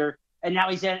altar and now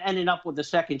he's ending up with the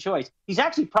second choice. He's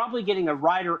actually probably getting a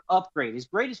rider upgrade. As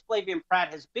great as Flavien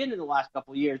Prat has been in the last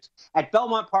couple of years, at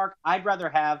Belmont Park, I'd rather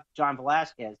have John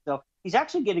Velazquez. So he's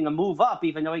actually getting a move up,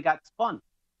 even though he got spun.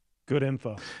 Good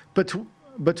info.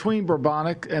 Between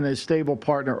Bourbonic and his stable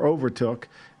partner Overtook,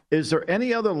 is there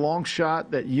any other long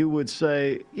shot that you would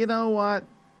say, you know what,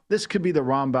 this could be the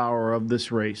Rombauer of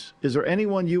this race? Is there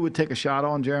anyone you would take a shot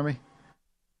on, Jeremy?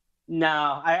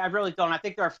 No, I really don't. I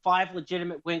think there are 5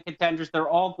 legitimate win contenders. They're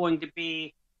all going to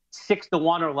be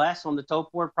 6-1 or less on the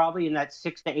tote board, probably in that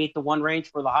 6 to 8-1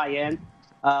 range for the high end.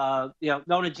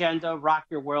 Known Agenda, Rock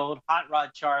Your World, Hot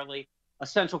Rod Charlie,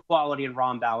 Essential Quality, and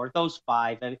Rombauer. Those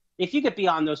 5. And if you get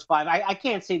beyond those 5, I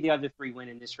can't see the other 3 win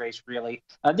in this race, really.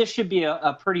 This should be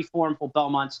a pretty formidable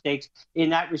Belmont Stakes in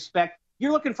that respect.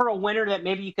 You're looking for a winner that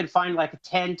maybe you can find like a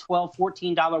 $10, $12,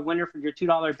 $14 winner for your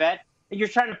 $2 bet. And you're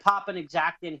trying to pop an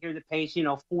exact in here that pays,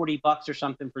 $40 or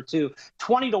something for 2.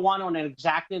 20-1 on an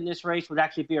exact in this race would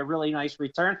actually be a really nice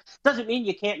return. Doesn't mean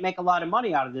you can't make a lot of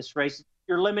money out of this race.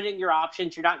 You're limiting your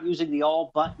options. You're not using the all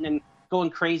button and going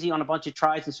crazy on a bunch of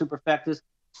tries and superfectas.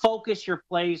 Focus your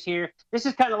plays here. This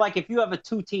is kind of like if you have a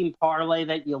 2-team parlay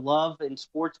that you love in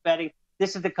sports betting,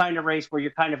 This is the kind of race where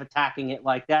you're kind of attacking it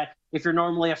like that. If you're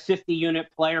normally a 50-unit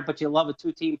player, but you love a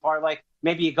 2-team parlay,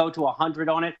 maybe you go to 100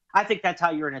 on it. I think that's how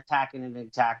you're attacking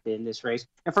in this race.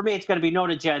 And for me, it's going to be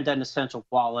Known Agenda and Essential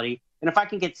Quality. And if I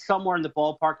can get somewhere in the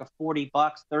ballpark of $40,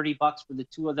 $30 for the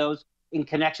two of those in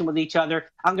connection with each other,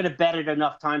 I'm going to bet it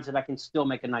enough times that I can still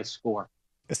make a nice score.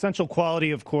 Essential Quality,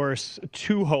 of course,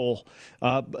 2-hole.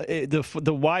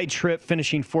 The wide trip,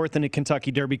 finishing 4th in the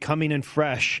Kentucky Derby, coming in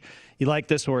fresh. You like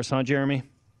this horse, huh, Jeremy?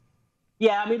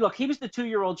 Yeah, I mean, look, he was the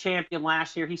 2-year-old champion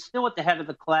last year. He's still at the head of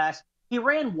the class. He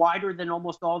ran wider than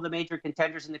almost all the major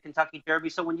contenders in the Kentucky Derby.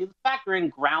 So when you factor in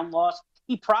ground loss,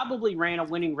 he probably ran a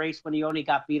winning race when he only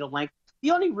got beat a length.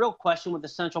 The only real question with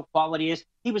Essential Quality is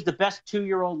he was the best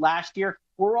 2-year-old last year.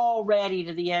 We're already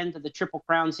to the end of the Triple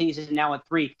Crown season now at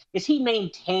 3. Is he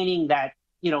maintaining that,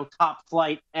 top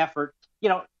flight effort?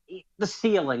 The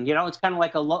ceiling, it's kind of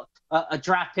like a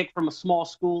draft pick from a small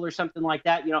school or something like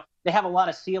that. They have a lot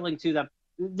of ceiling to them.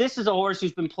 This is a horse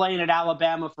who's been playing at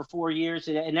Alabama for 4 years,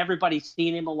 and everybody's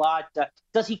seen him a lot.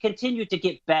 Does he continue to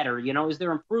get better? Is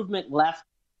there improvement left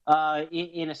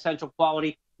in Essential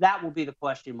Quality? That will be the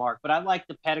question mark. But I like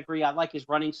the pedigree. I like his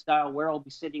running style, where he'll be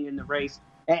sitting in the race.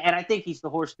 And I think he's the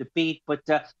horse to beat. But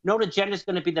Known Agenda is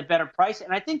going to be the better price.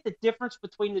 And I think the difference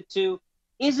between the two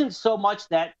isn't so much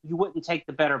that you wouldn't take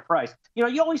the better price. You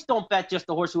always don't bet just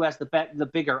the horse who has the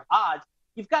bigger odds.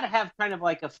 You've got to have kind of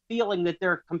like a feeling that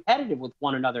they're competitive with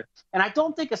one another. And I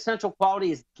don't think Essential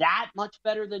Quality is that much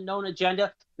better than Known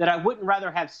Agenda, that I wouldn't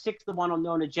rather have 6-1 on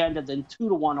Known Agenda than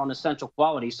 2-1 on Essential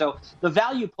Quality. So the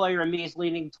value player in me is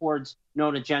leaning towards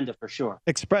Known Agenda for sure.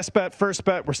 Express Bet, first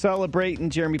bet, we're celebrating.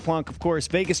 Jeremy Plonk, of course.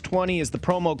 Vegas 20 is the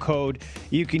promo code.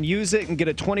 You can use it and get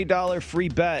a $20 free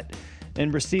bet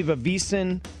and receive a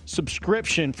VSiN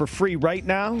subscription for free right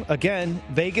now. Again,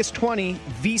 Vegas 20,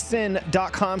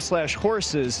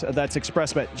 vsin.com/horses. That's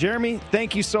ExpressBet. Jeremy,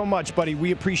 thank you so much, buddy.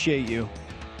 We appreciate you.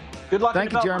 Good luck.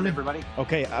 Thank you, Jeremy. Everybody.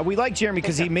 Okay, we like Jeremy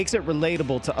because he makes it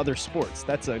relatable to other sports.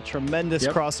 That's a tremendous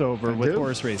crossover with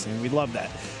horse racing. We love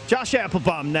that. Josh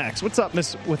Applebaum next. What's up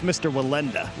with Mr.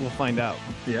 Wallenda? We'll find out.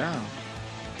 Yeah.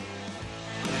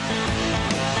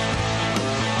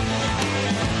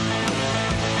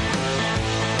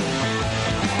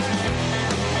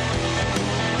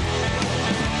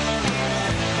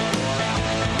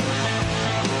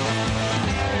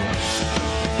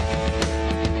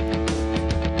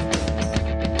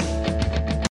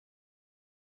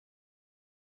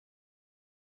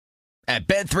 At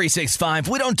Bet365,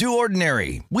 we don't do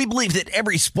ordinary. We believe that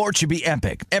every sport should be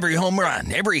epic. Every home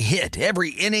run, every hit,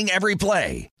 every inning, every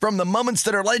play. From the moments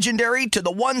that are legendary to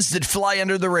the ones that fly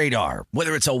under the radar.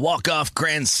 Whether it's a walk-off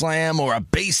grand slam or a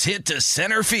base hit to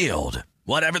center field.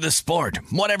 Whatever the sport,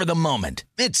 whatever the moment.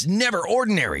 It's never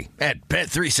ordinary at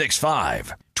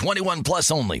Bet365. 21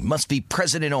 plus only. Must be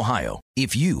present in Ohio.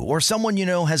 If you or someone you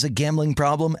know has a gambling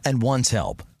problem and wants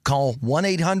help, call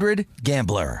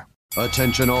 1-800-GAMBLER.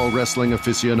 Attention all wrestling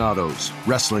aficionados.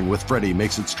 Wrestling with Freddie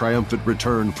makes its triumphant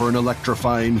return for an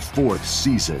electrifying 4th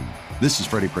season. This is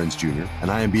Freddie Prinze Jr.,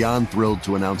 and I am beyond thrilled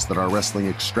to announce that our wrestling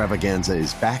extravaganza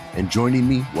is back, and joining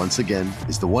me once again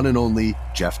is the one and only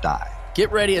Jeff Dye. Get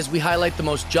ready as we highlight the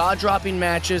most jaw-dropping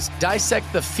matches,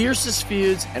 dissect the fiercest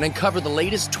feuds, and uncover the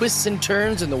latest twists and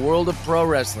turns in the world of pro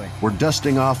wrestling. We're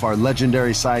dusting off our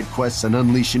legendary side quests and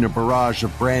unleashing a barrage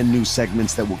of brand new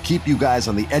segments that will keep you guys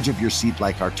on the edge of your seat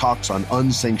like our talks on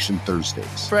Unsanctioned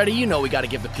Thursdays. Freddie, you know we got to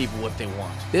give the people what they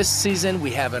want. This season,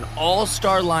 we have an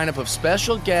all-star lineup of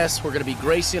special guests who are going to be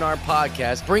gracing our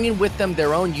podcast, bringing with them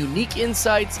their own unique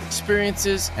insights,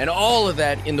 experiences, and all of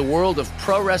that in the world of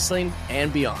pro wrestling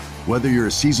and beyond. Whether you're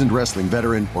a seasoned wrestling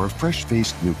veteran or a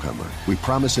fresh-faced newcomer, we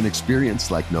promise an experience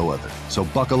like no other. So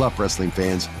buckle up, wrestling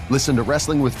fans. Listen to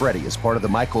Wrestling with Freddie as part of the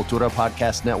My Cultura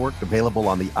Podcast Network, available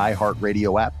on the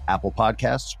iHeartRadio app, Apple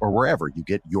Podcasts, or wherever you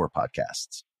get your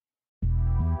podcasts.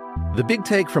 The Big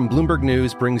Take from Bloomberg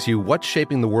News brings you what's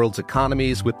shaping the world's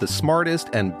economies with the smartest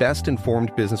and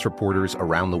best-informed business reporters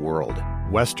around the world.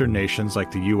 Western nations like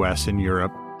the U.S. and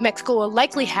Europe. Mexico will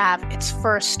likely have its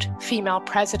first female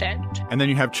president. And then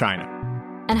you have China.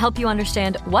 And help you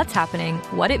understand what's happening,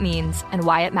 what it means, and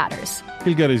why it matters.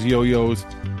 He'll get his yo-yos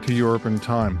to Europe in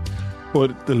time.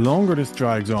 But the longer this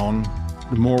drags on,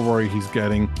 the more worried he's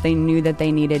getting. They knew that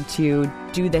they needed to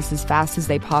do this as fast as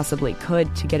they possibly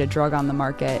could to get a drug on the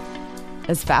market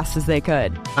as fast as they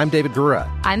could. I'm David Gura.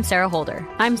 I'm Sarah Holder.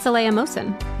 I'm Saleha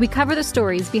Mohsen. We cover the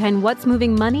stories behind what's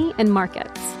moving money and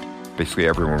markets. Basically,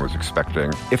 everyone was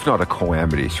expecting, if not a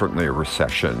calamity, certainly a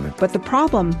recession. But the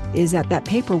problem is that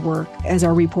paperwork, as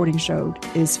our reporting showed,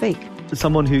 is fake. As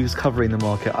someone who's covering the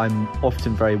market, I'm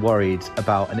often very worried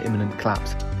about an imminent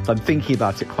collapse. So I'm thinking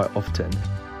about it quite often.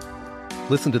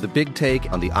 Listen to The Big Take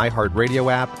on the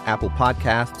iHeartRadio app, Apple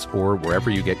Podcasts, or wherever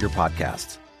you get your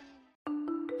podcasts.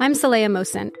 I'm Saleha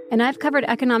Mohsin, and I've covered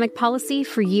economic policy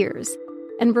for years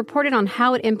and reported on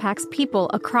how it impacts people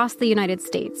across the United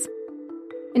States.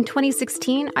 In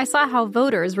 2016, I saw how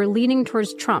voters were leaning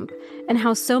towards Trump and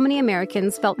how so many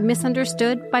Americans felt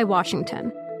misunderstood by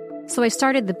Washington. So I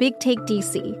started The Big Take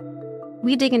DC.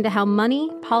 We dig into how money,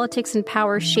 politics, and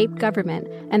power shape government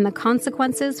and the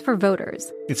consequences for voters.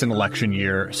 It's an election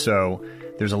year, so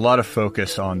there's a lot of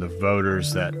focus on the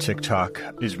voters that TikTok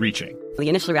is reaching. The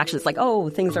initial reaction is like, oh,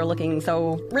 things are looking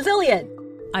so resilient.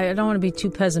 I don't want to be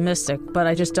too pessimistic, but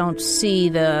I just don't see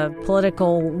the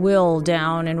political will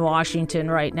down in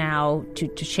Washington right now to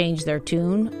change their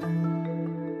tune.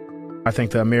 I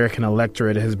think the American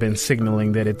electorate has been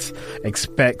signaling that it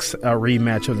expects a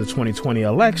rematch of the 2020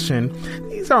 election.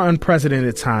 These are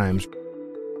unprecedented times.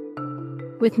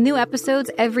 With new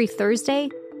episodes every Thursday,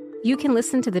 you can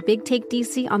listen to The Big Take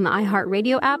DC on the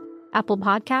iHeartRadio app, Apple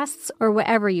Podcasts, or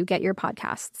wherever you get your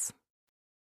podcasts.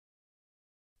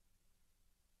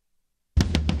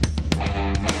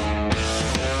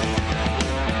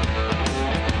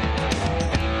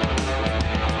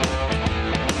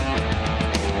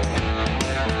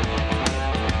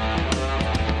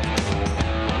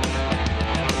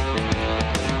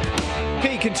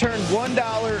 Can turn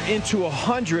 $1 into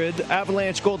 $100.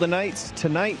 Avalanche Golden Knights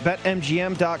tonight.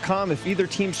 BetMGM.com. If either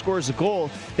team scores a goal,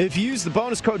 if you use the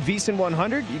bonus code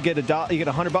VSiN100, you get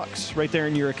 $100 right there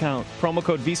in your account. Promo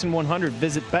code VSiN100.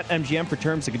 Visit BetMGM for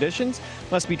terms and conditions.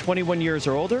 Must be 21 years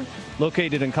or older.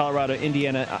 Located in Colorado,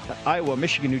 Indiana, Iowa,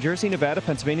 Michigan, New Jersey, Nevada,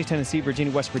 Pennsylvania, Tennessee,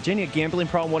 Virginia, West Virginia. Gambling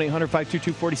problem?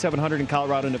 1-800-522-4700 in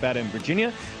Colorado, Nevada, and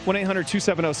Virginia.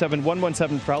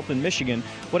 1-800-2707-117 for help in Michigan.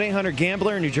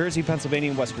 1-800-GAMBLER in New Jersey,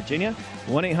 Pennsylvania, West Virginia.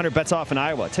 1-800-BETS-OFF in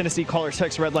Iowa. Tennessee, callers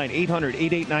text red line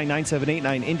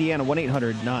 800-889-9789. Indiana,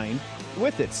 1-800-9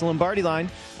 with it. It's the Lombardi line,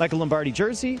 like a Lombardi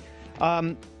jersey.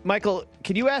 Michael,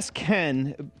 can you ask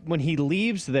Ken when he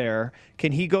leaves there,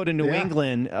 can he go to New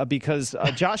England because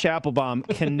Josh Applebaum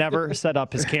can never set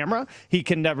up his camera? He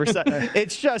can never set. It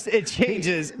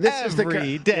changes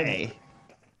every day.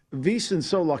 VSiN's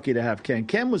so lucky to have Ken.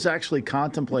 Ken was actually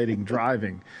contemplating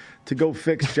driving to go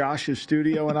fix Josh's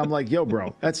studio, and I'm like, yo,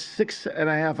 bro, that's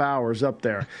 6.5 hours up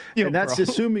there, and that's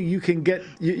assuming you can get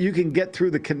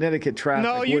through the Connecticut traffic.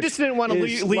 No, you just didn't want to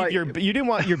leave you didn't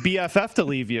want your BFF to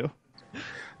leave you.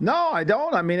 No, I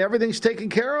don't. I mean, everything's taken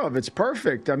care of. It's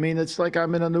perfect. I mean, it's like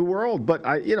I'm in a new world. But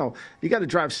you got to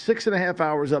drive 6.5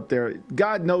 hours up there.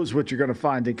 God knows what you're going to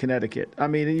find in Connecticut. I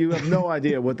mean, you have no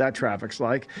idea what that traffic's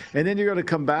like. And then you're going to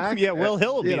come back. Yeah, Will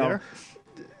Hill will be there.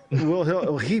 Will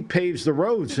Hill, he paves the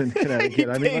roads in Connecticut.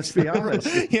 I mean, let's be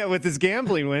honest. Yeah, with his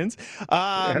gambling wins.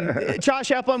 Josh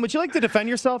Applebaum, would you like to defend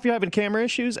yourself? You're having camera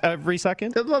issues every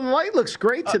second. The light looks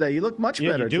great today. You look much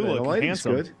better. You do today. look the lighting's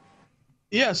handsome. Good.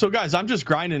 Yeah, so guys, I'm just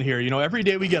grinding here. Every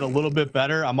day we get a little bit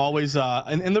better. I'm always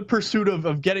in the pursuit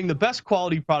of getting the best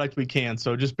quality product we can.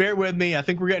 So just bear with me. I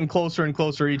think we're getting closer and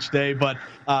closer each day. But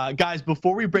guys,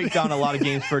 before we break down a lot of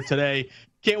games for today,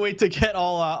 can't wait to get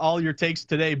all your takes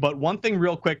today. But one thing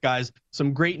real quick, guys,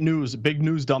 some great news, big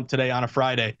news dump today on a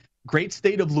Friday. Great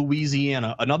state of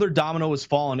Louisiana. Another domino has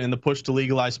fallen in the push to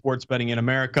legalize sports betting in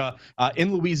America.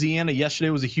 In Louisiana, yesterday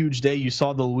was a huge day. You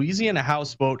saw the Louisiana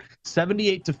House vote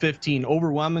 78-15,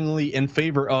 overwhelmingly in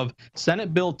favor of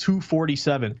Senate Bill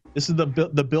 247. This is the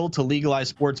bill to legalize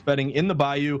sports betting in the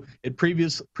Bayou. It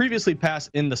previously passed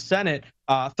in the Senate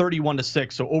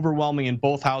 31-6, so overwhelming in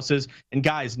both houses. And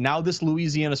guys, now this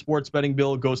Louisiana sports betting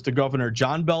bill goes to Governor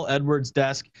John Bel Edwards'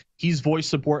 desk. He's voiced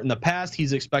support in the past.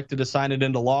 He's expected to sign it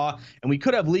into law. And we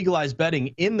could have legalized betting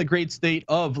in the great state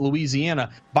of Louisiana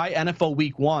by NFL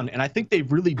Week 1. And I think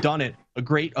they've really done it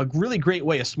a really great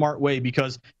way, a smart way,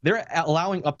 because they're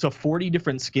allowing up to 40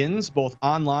 different skins, both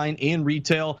online and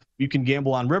retail. You can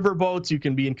gamble on riverboats, you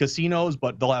can be in casinos,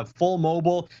 but they'll have full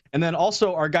mobile. And then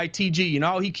also our guy TG,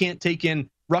 how he can't take in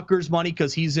Rutgers money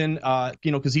because he's in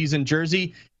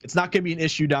Jersey. It's not going to be an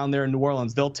issue down there in New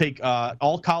Orleans. They'll take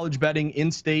all college betting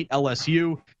in-state,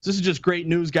 LSU. So this is just great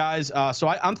news, guys. So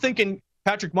I'm thinking,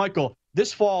 Patrick Michael,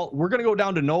 this fall we're going to go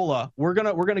down to NOLA. We're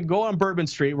gonna go on Bourbon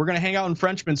Street. We're going to hang out in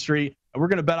Frenchman Street, and we're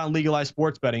going to bet on legalized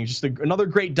sports betting. Just another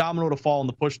great domino to fall in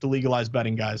the push to legalize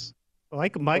betting, guys.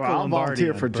 Like Michael I'll Lombardi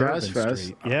volunteer for Jazz Fest.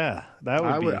 Street. Yeah, that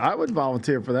would I would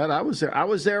volunteer for that. I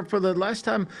was there for the last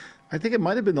time. I think it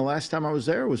might have been the last time I was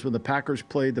there was when the Packers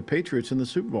played the Patriots in the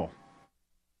Super Bowl.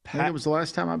 I think it was the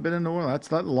last time I've been in New Orleans.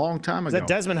 That's not a long time ago. Is that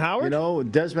Desmond Howard? You know,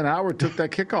 Desmond Howard took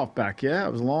that kickoff back. Yeah,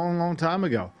 it was a long, long time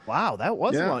ago. Wow, that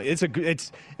was long. It's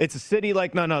a city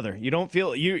like none other. You don't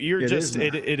feel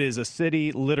it is a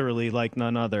city literally like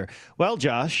none other. Well,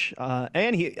 Josh,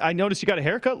 I noticed you got a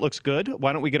haircut. Looks good.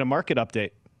 Why don't we get a market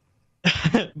update?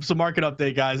 So market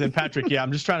update, guys. And Patrick, yeah,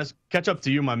 I'm just trying to catch up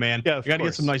to you, my man. Yeah, you got to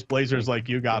get some nice blazers like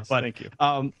you got. Yes, but thank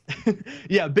you.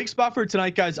 Yeah, big spot for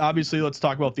tonight, guys. Obviously, let's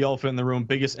talk about the elephant in the room.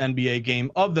 Biggest NBA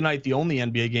game of the night, the only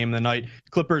NBA game of the night,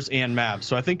 Clippers and Mavs.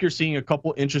 So I think you're seeing a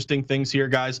couple interesting things here,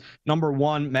 guys. Number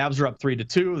one, Mavs are up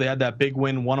 3-2. They had that big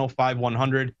win,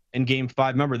 105-100 in Game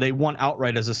 5. Remember, they won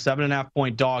outright as a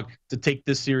 7.5-point dog to take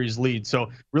this series lead. So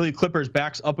really, Clippers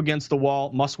backs up against the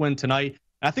wall, must win tonight.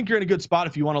 I think you're in a good spot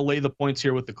if you want to lay the points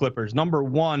here with the Clippers. Number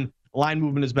one, line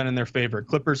movement has been in their favor.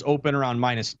 Clippers open around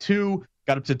 -2,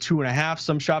 got up to 2.5.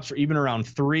 Some shops are even around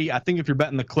 3. I think if you're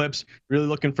betting the Clips, really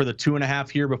looking for the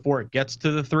 2.5 here before it gets to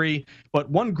the 3.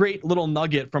 But one great little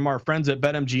nugget from our friends at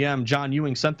BetMGM, John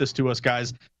Ewing sent this to us,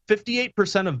 guys.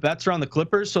 58% of bets are on the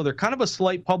Clippers, so they're kind of a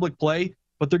slight public play,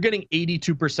 but they're getting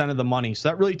 82% of the money. So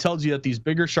that really tells you that these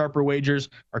bigger, sharper wagers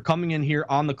are coming in here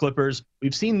on the Clippers.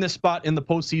 We've seen this spot in the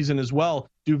postseason as well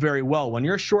do very well. When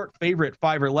you're a short favorite,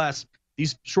 5 or less,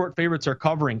 these short favorites are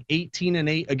covering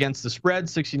 18-8 against the spread,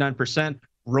 69%.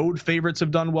 Road favorites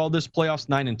have done well this playoffs,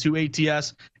 9-2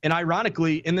 ATS. And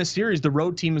ironically, in this series, the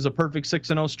road team is a perfect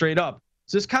 6-0 straight up.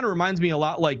 So this kind of reminds me a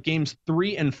lot like games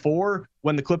 3 and 4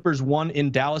 when the Clippers won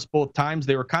in Dallas both times.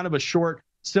 They were kind of a short,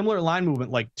 similar line movement,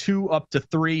 like 2 up to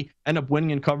 3, end up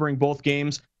winning and covering both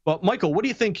games. But Michael, what do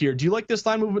you think here? Do you like this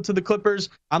line movement to the Clippers?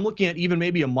 I'm looking at even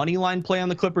maybe a money line play on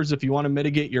the Clippers if you want to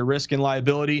mitigate your risk and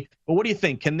liability. But what do you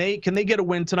think? Can they get a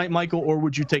win tonight, Michael, or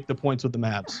would you take the points with the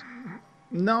Mavs?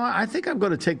 No, I think I'm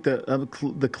going to take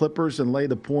the Clippers and lay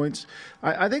the points.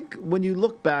 I think when you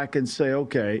look back and say,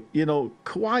 okay, you know,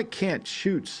 Kawhi can't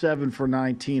shoot 7 for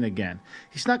 19 again.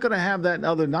 He's not going to have that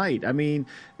other night. I mean,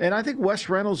 and I think Wes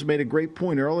Reynolds made a great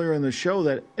point earlier in the show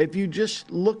that if you just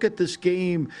look at this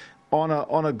game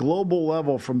on a global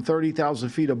level from 30,000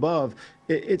 feet above,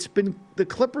 it's been the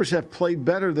Clippers have played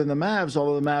better than the Mavs,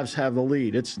 although the Mavs have the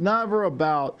lead. It's never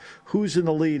about who's in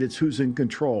the lead, it's who's in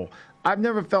control. I've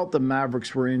never felt the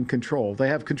Mavericks were in control. They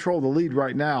have control of the lead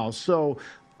right now. So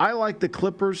I like the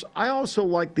Clippers. I also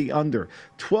like the under.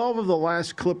 12 of the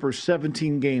last Clippers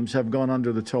 17 games have gone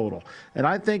under the total. And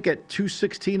I think at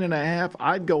 216.5,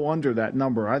 I'd go under that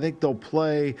number. I think they'll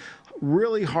play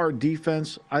really hard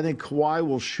defense. I think Kawhi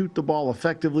will shoot the ball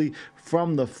effectively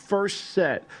from the first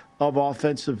set of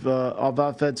offensive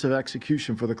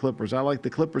execution for the Clippers. I like the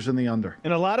Clippers in the under.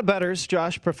 And a lot of bettors,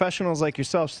 Josh, professionals like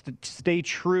yourself, stay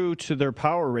true to their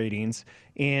power ratings.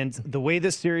 And the way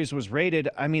this series was rated,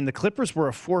 I mean, the Clippers were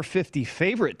a 450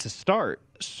 favorite to start.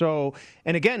 So,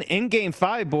 and again, in Game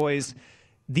 5, boys,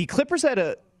 the Clippers had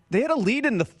a lead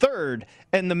in the third,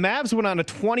 and the Mavs went on a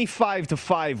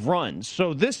 25-5 run.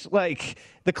 So this, like,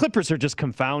 the Clippers are just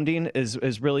confounding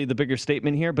is really the bigger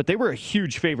statement here, but they were a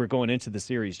huge favorite going into the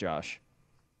series, Josh.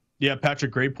 Yeah, Patrick,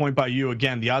 great point by you.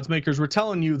 Again, the odds makers were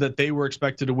telling you that they were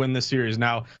expected to win this series.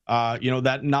 Now,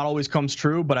 that not always comes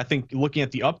true, but I think looking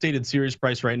at the updated series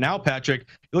price right now, Patrick,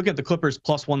 you look at the Clippers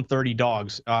plus 130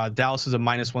 dogs. Dallas is a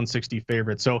minus 160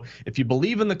 favorite. So if you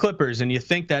believe in the Clippers and you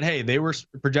think that, hey, they were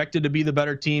projected to be the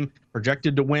better team,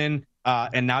 projected to win,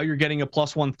 and now you're getting a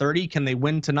plus 130. Can they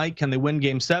win tonight? Can they win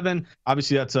Game 7?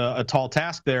 Obviously, that's a tall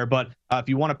task there. But if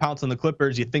you want to pounce on the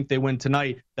Clippers, you think they win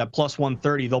tonight, that plus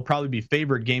 130, they'll probably be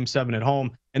favored Game 7 at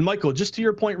home. And Michael, just to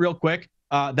your point real quick,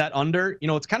 that under,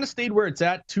 it's kind of stayed where it's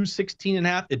at,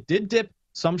 216.5. It did dip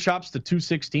some shops to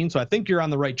 216. So I think you're on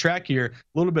the right track here.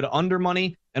 A little bit of under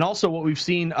money. And also what we've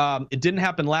seen, it didn't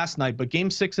happen last night, but Game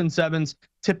 6 and 7s,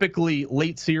 typically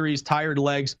late series, tired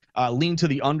legs, lean to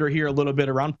the under here a little bit,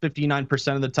 around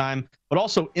 59% of the time. But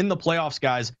also in the playoffs,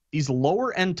 guys, these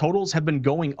lower end totals have been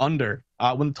going under.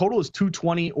 When the total is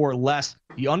 220 or less,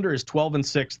 the under is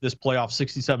 12-6 this playoff,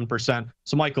 67%.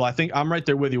 So Michael, I think I'm right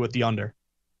there with you with the under.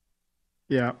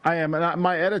 Yeah, I am. And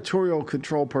my editorial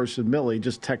control person, Millie,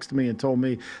 just texted me and told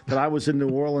me that I was in New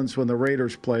Orleans when the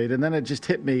Raiders played. And then it just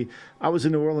hit me. I was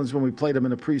in New Orleans when we played them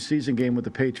in a preseason game with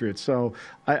the Patriots. So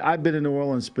I've been in New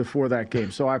Orleans before that game.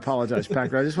 So I apologize,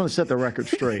 Packer. I just want to set the record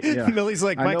straight. Yeah. Millie's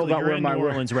like, Michael, you're in New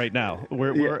Orleans right now.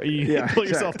 Pull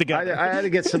yourself together. I had to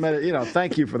get some edit.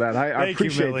 Thank you for that. I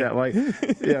appreciate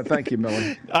that. Yeah, thank you,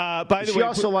 Millie. By the way,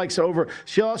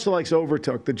 she also likes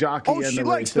Overtook, the jockey, and the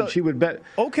race. And she would bet.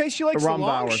 Okay, she likes the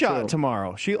long shot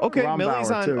tomorrow.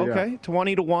 Millie's on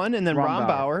 20-1, and then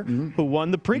Rombauer, who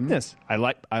won the Preakness. I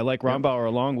like Rombauer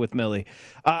along with Millie.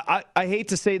 I hate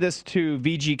to say this to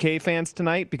VGK fans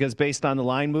tonight because based on the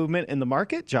line movement in the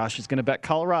market, Josh is going to bet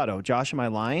Colorado. Josh, am I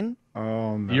lying?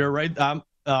 Oh, no. You're right.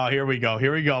 Here we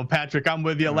go. Patrick, I'm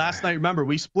with you. Last night, remember,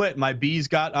 we split. My Bees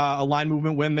got a line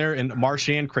movement win there, and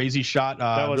Marchand, crazy shot.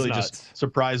 That was really nuts. Just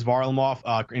surprised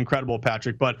Varlamov. Incredible,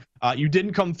 Patrick. But you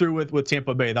didn't come through with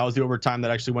Tampa Bay. That was the overtime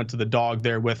that actually went to the dog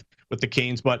there with the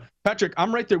Canes. But, Patrick,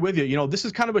 I'm right there with you. You know, this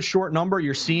is kind of a short number.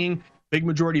 You're seeing big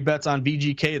majority bets on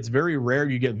VGK. It's very rare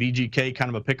you get VGK,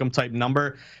 kind of a pick'em type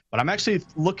number. But I'm actually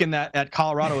looking at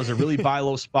Colorado as a really buy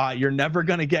low spot. You're never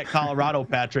going to get Colorado,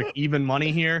 Patrick, even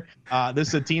money here. This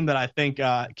is a team that I think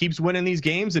keeps winning these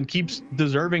games and keeps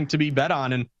deserving to be bet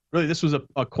on. And really, this was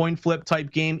a coin flip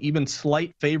type game, even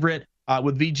slight favorite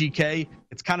with VGK.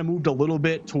 It's kind of moved a little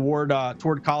bit toward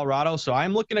Colorado. So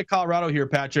I'm looking at Colorado here,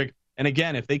 Patrick. And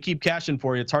again, if they keep cashing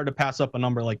for you, it's hard to pass up a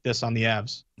number like this on the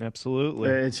Avs. Absolutely.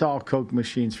 It's all Coke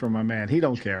machines for my man. He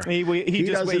don't care. He's going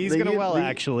to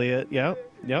actually it.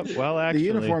 Yep. Well, actually, the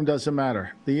uniform doesn't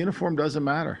matter.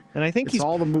 And I think it's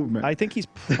all the movement. I think he's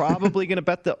probably going to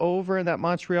bet the over in that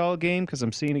Montreal game because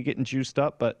I'm seeing it getting juiced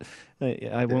up. But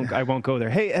I won't go there.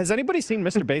 Hey, has anybody seen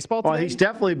Mr. Baseball today? Well, he's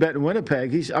definitely betting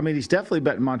Winnipeg. He's definitely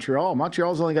betting Montreal.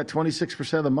 Montreal's only got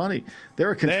 26% of the money.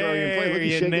 They're a contrarian play. Look,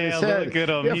 he's shaking his head. Look at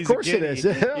him. Yeah, of course it is.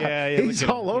 He's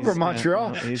all over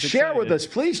Montreal. Share with us,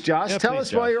 please, Josh. Tell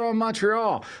us why you're on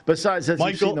Montreal. Besides that,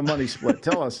 you've seen the money split.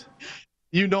 Tell us.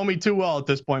 You know me too well at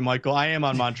this point, Michael. I am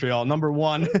on Montreal. Number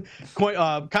one,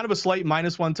 kind of a slight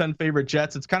minus 110 favorite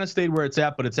Jets. It's kind of stayed where it's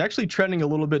at, but it's actually trending a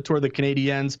little bit toward the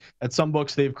Canadiens. At some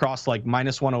books, they've crossed like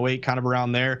minus 108, kind of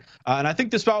around there. And I think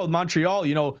this bout with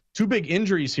Montreal, two big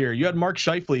injuries here. You had Mark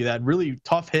Scheifele, that really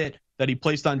tough hit that he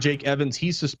placed on Jake Evans.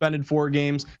 He's suspended 4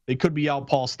 games. They could be out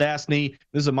Paul Stastny.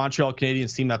 This is a Montreal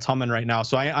Canadiens team that's humming right now.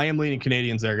 So I am leaning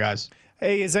Canadiens there, guys.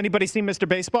 Hey, has anybody seen Mr.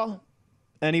 Baseball?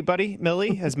 Anybody?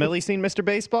 Millie? Has Millie seen Mr.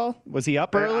 Baseball? Was he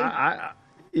up early?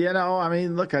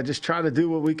 Look, I just try to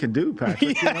do what we can do,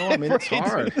 Patrick. It's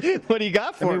hard. What do you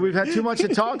got for me? We've had too much to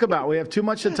talk about. We haven't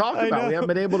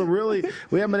been able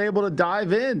to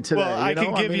dive in today. Well, I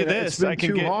can give you this. I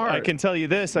can tell you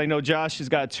this. I know Josh has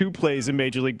got 2 plays in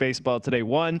Major League Baseball today.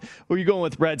 One, who are you going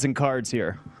with, Reds and Cards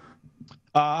here?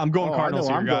 I'm going Cardinals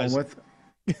here, guys.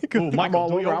 Michael,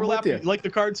 do we overlap? You like the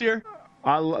Cards here?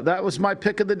 That was my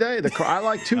pick of the day. I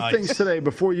like 2 things today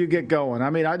before you get going.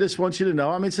 I just want you to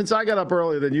know. Since I got up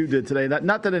earlier than you did today,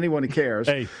 not that anyone cares.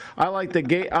 Hey. I like the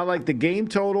game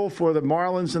total for the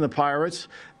Marlins and the Pirates,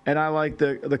 and I like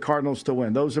the Cardinals to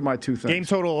win. Those are my 2 things. Game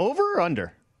total over or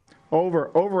under?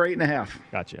 Over 8.5.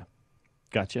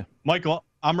 Gotcha. Michael,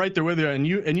 I'm right there with you,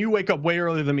 and you wake up way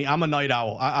earlier than me. I'm a night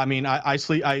owl. I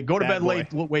sleep. I go to bed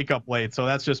late, wake up late, so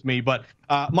that's just me. But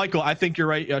Michael, I think you're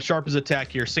right. Sharp as attack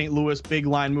here. St. Louis, big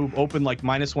line move, open like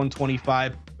minus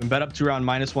 125, and bet up to around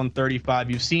minus 135.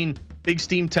 You've seen Big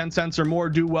Steam 10 cents or more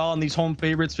do well on these home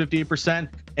favorites, 58%.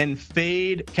 And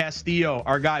fade Castillo,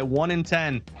 our guy, 1 in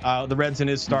 10, the Reds in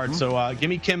his start. So give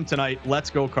me Kim tonight. Let's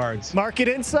go Cards. Market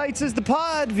Insights is the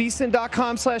pod,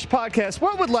 vsin.com/podcast.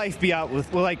 What would life be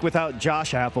like without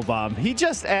Josh Applebaum? He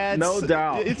just adds. No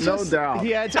doubt.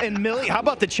 He adds. And Millie, how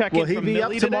about the check-in from Millie today? Will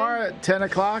he be up tomorrow at 10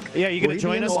 o'clock? Yeah, you going to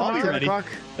join us tomorrow? 10 o'clock?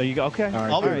 There you go. Okay.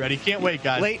 I'll be ready. Can't wait,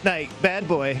 guys. Late night. Bad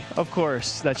boy. Of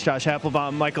course. That's Josh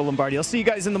Applebaum, Michael Lombardi. I'll see you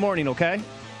guys in the morning, okay?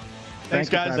 Thanks,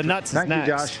 guys. The nuts is next. Thank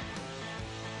you, Josh.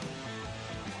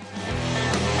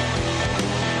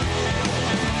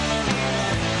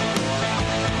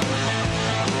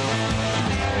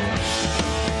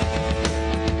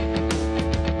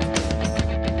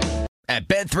 At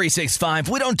Bet365,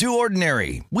 we don't do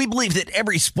ordinary. We believe that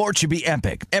every sport should be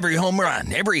epic. Every home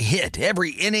run, every hit,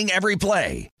 every inning, every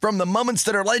play. From the moments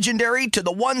that are legendary to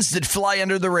the ones that fly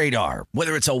under the radar.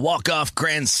 Whether it's a walk-off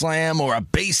grand slam or a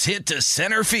base hit to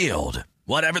center field.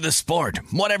 Whatever the sport,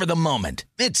 whatever the moment.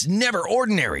 It's never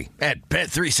ordinary at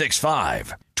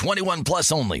Bet365. 21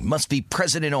 plus only. Must be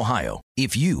present in Ohio.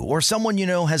 If you or someone you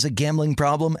know has a gambling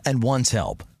problem and wants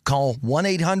help, call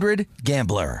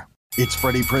 1-800-GAMBLER. It's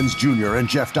Freddie Prinze Jr. and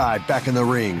Jeff Dye back in the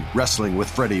ring. Wrestling with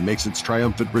Freddie makes its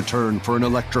triumphant return for an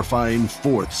electrifying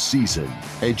 4th season.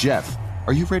 Hey, Jeff,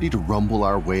 are you ready to rumble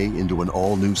our way into an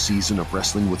all-new season of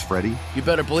Wrestling with Freddie? You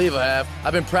better believe I have.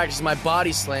 I've been practicing my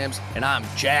body slams, and I'm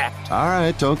jacked. All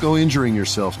right, don't go injuring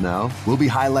yourself now. We'll be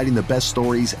highlighting the best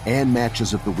stories and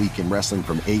matches of the week in wrestling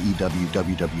from AEW,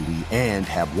 WWE, and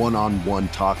have one-on-one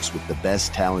talks with the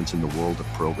best talents in the world of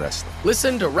pro wrestling.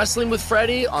 Listen to Wrestling with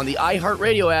Freddie on the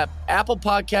iHeartRadio app, Apple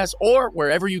Podcasts, or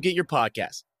wherever you get your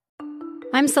podcasts.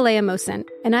 I'm Saleha Mohsin,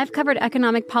 and I've covered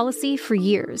economic policy for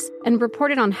years and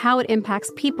reported on how it impacts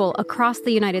people across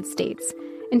the United States.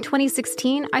 In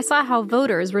 2016, I saw how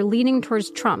voters were leaning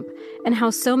towards Trump and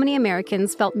how so many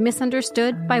Americans felt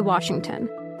misunderstood by Washington.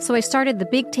 So I started The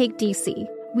Big Take DC.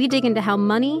 We dig into how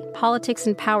money, politics,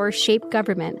 and power shape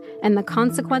government and the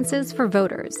consequences for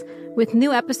voters. With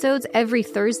new episodes every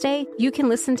Thursday, you can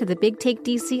listen to The Big Take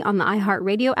DC on the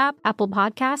iHeartRadio app, Apple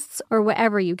Podcasts, or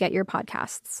wherever you get your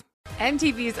podcasts.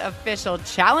 MTV's official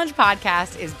Challenge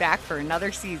podcast is back for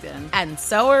another season. And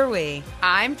so are we.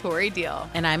 I'm Tori Deal.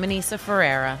 And I'm Anissa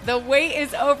Ferreira. The wait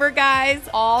is over, guys.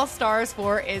 All Stars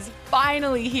 4 is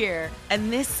finally here.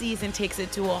 And this season takes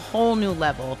it to a whole new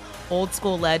level. Old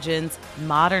school legends,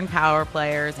 modern power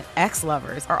players, and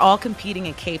ex-lovers are all competing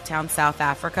in Cape Town, South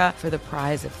Africa for the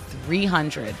prize of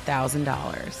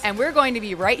 $300,000. And we're going to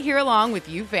be right here along with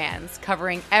you fans,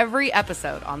 covering every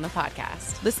episode on the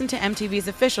podcast. Listen to MTV's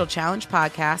official Challenge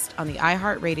podcast on the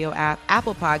iHeartRadio app,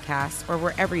 Apple Podcasts, or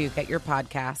wherever you get your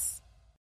podcasts.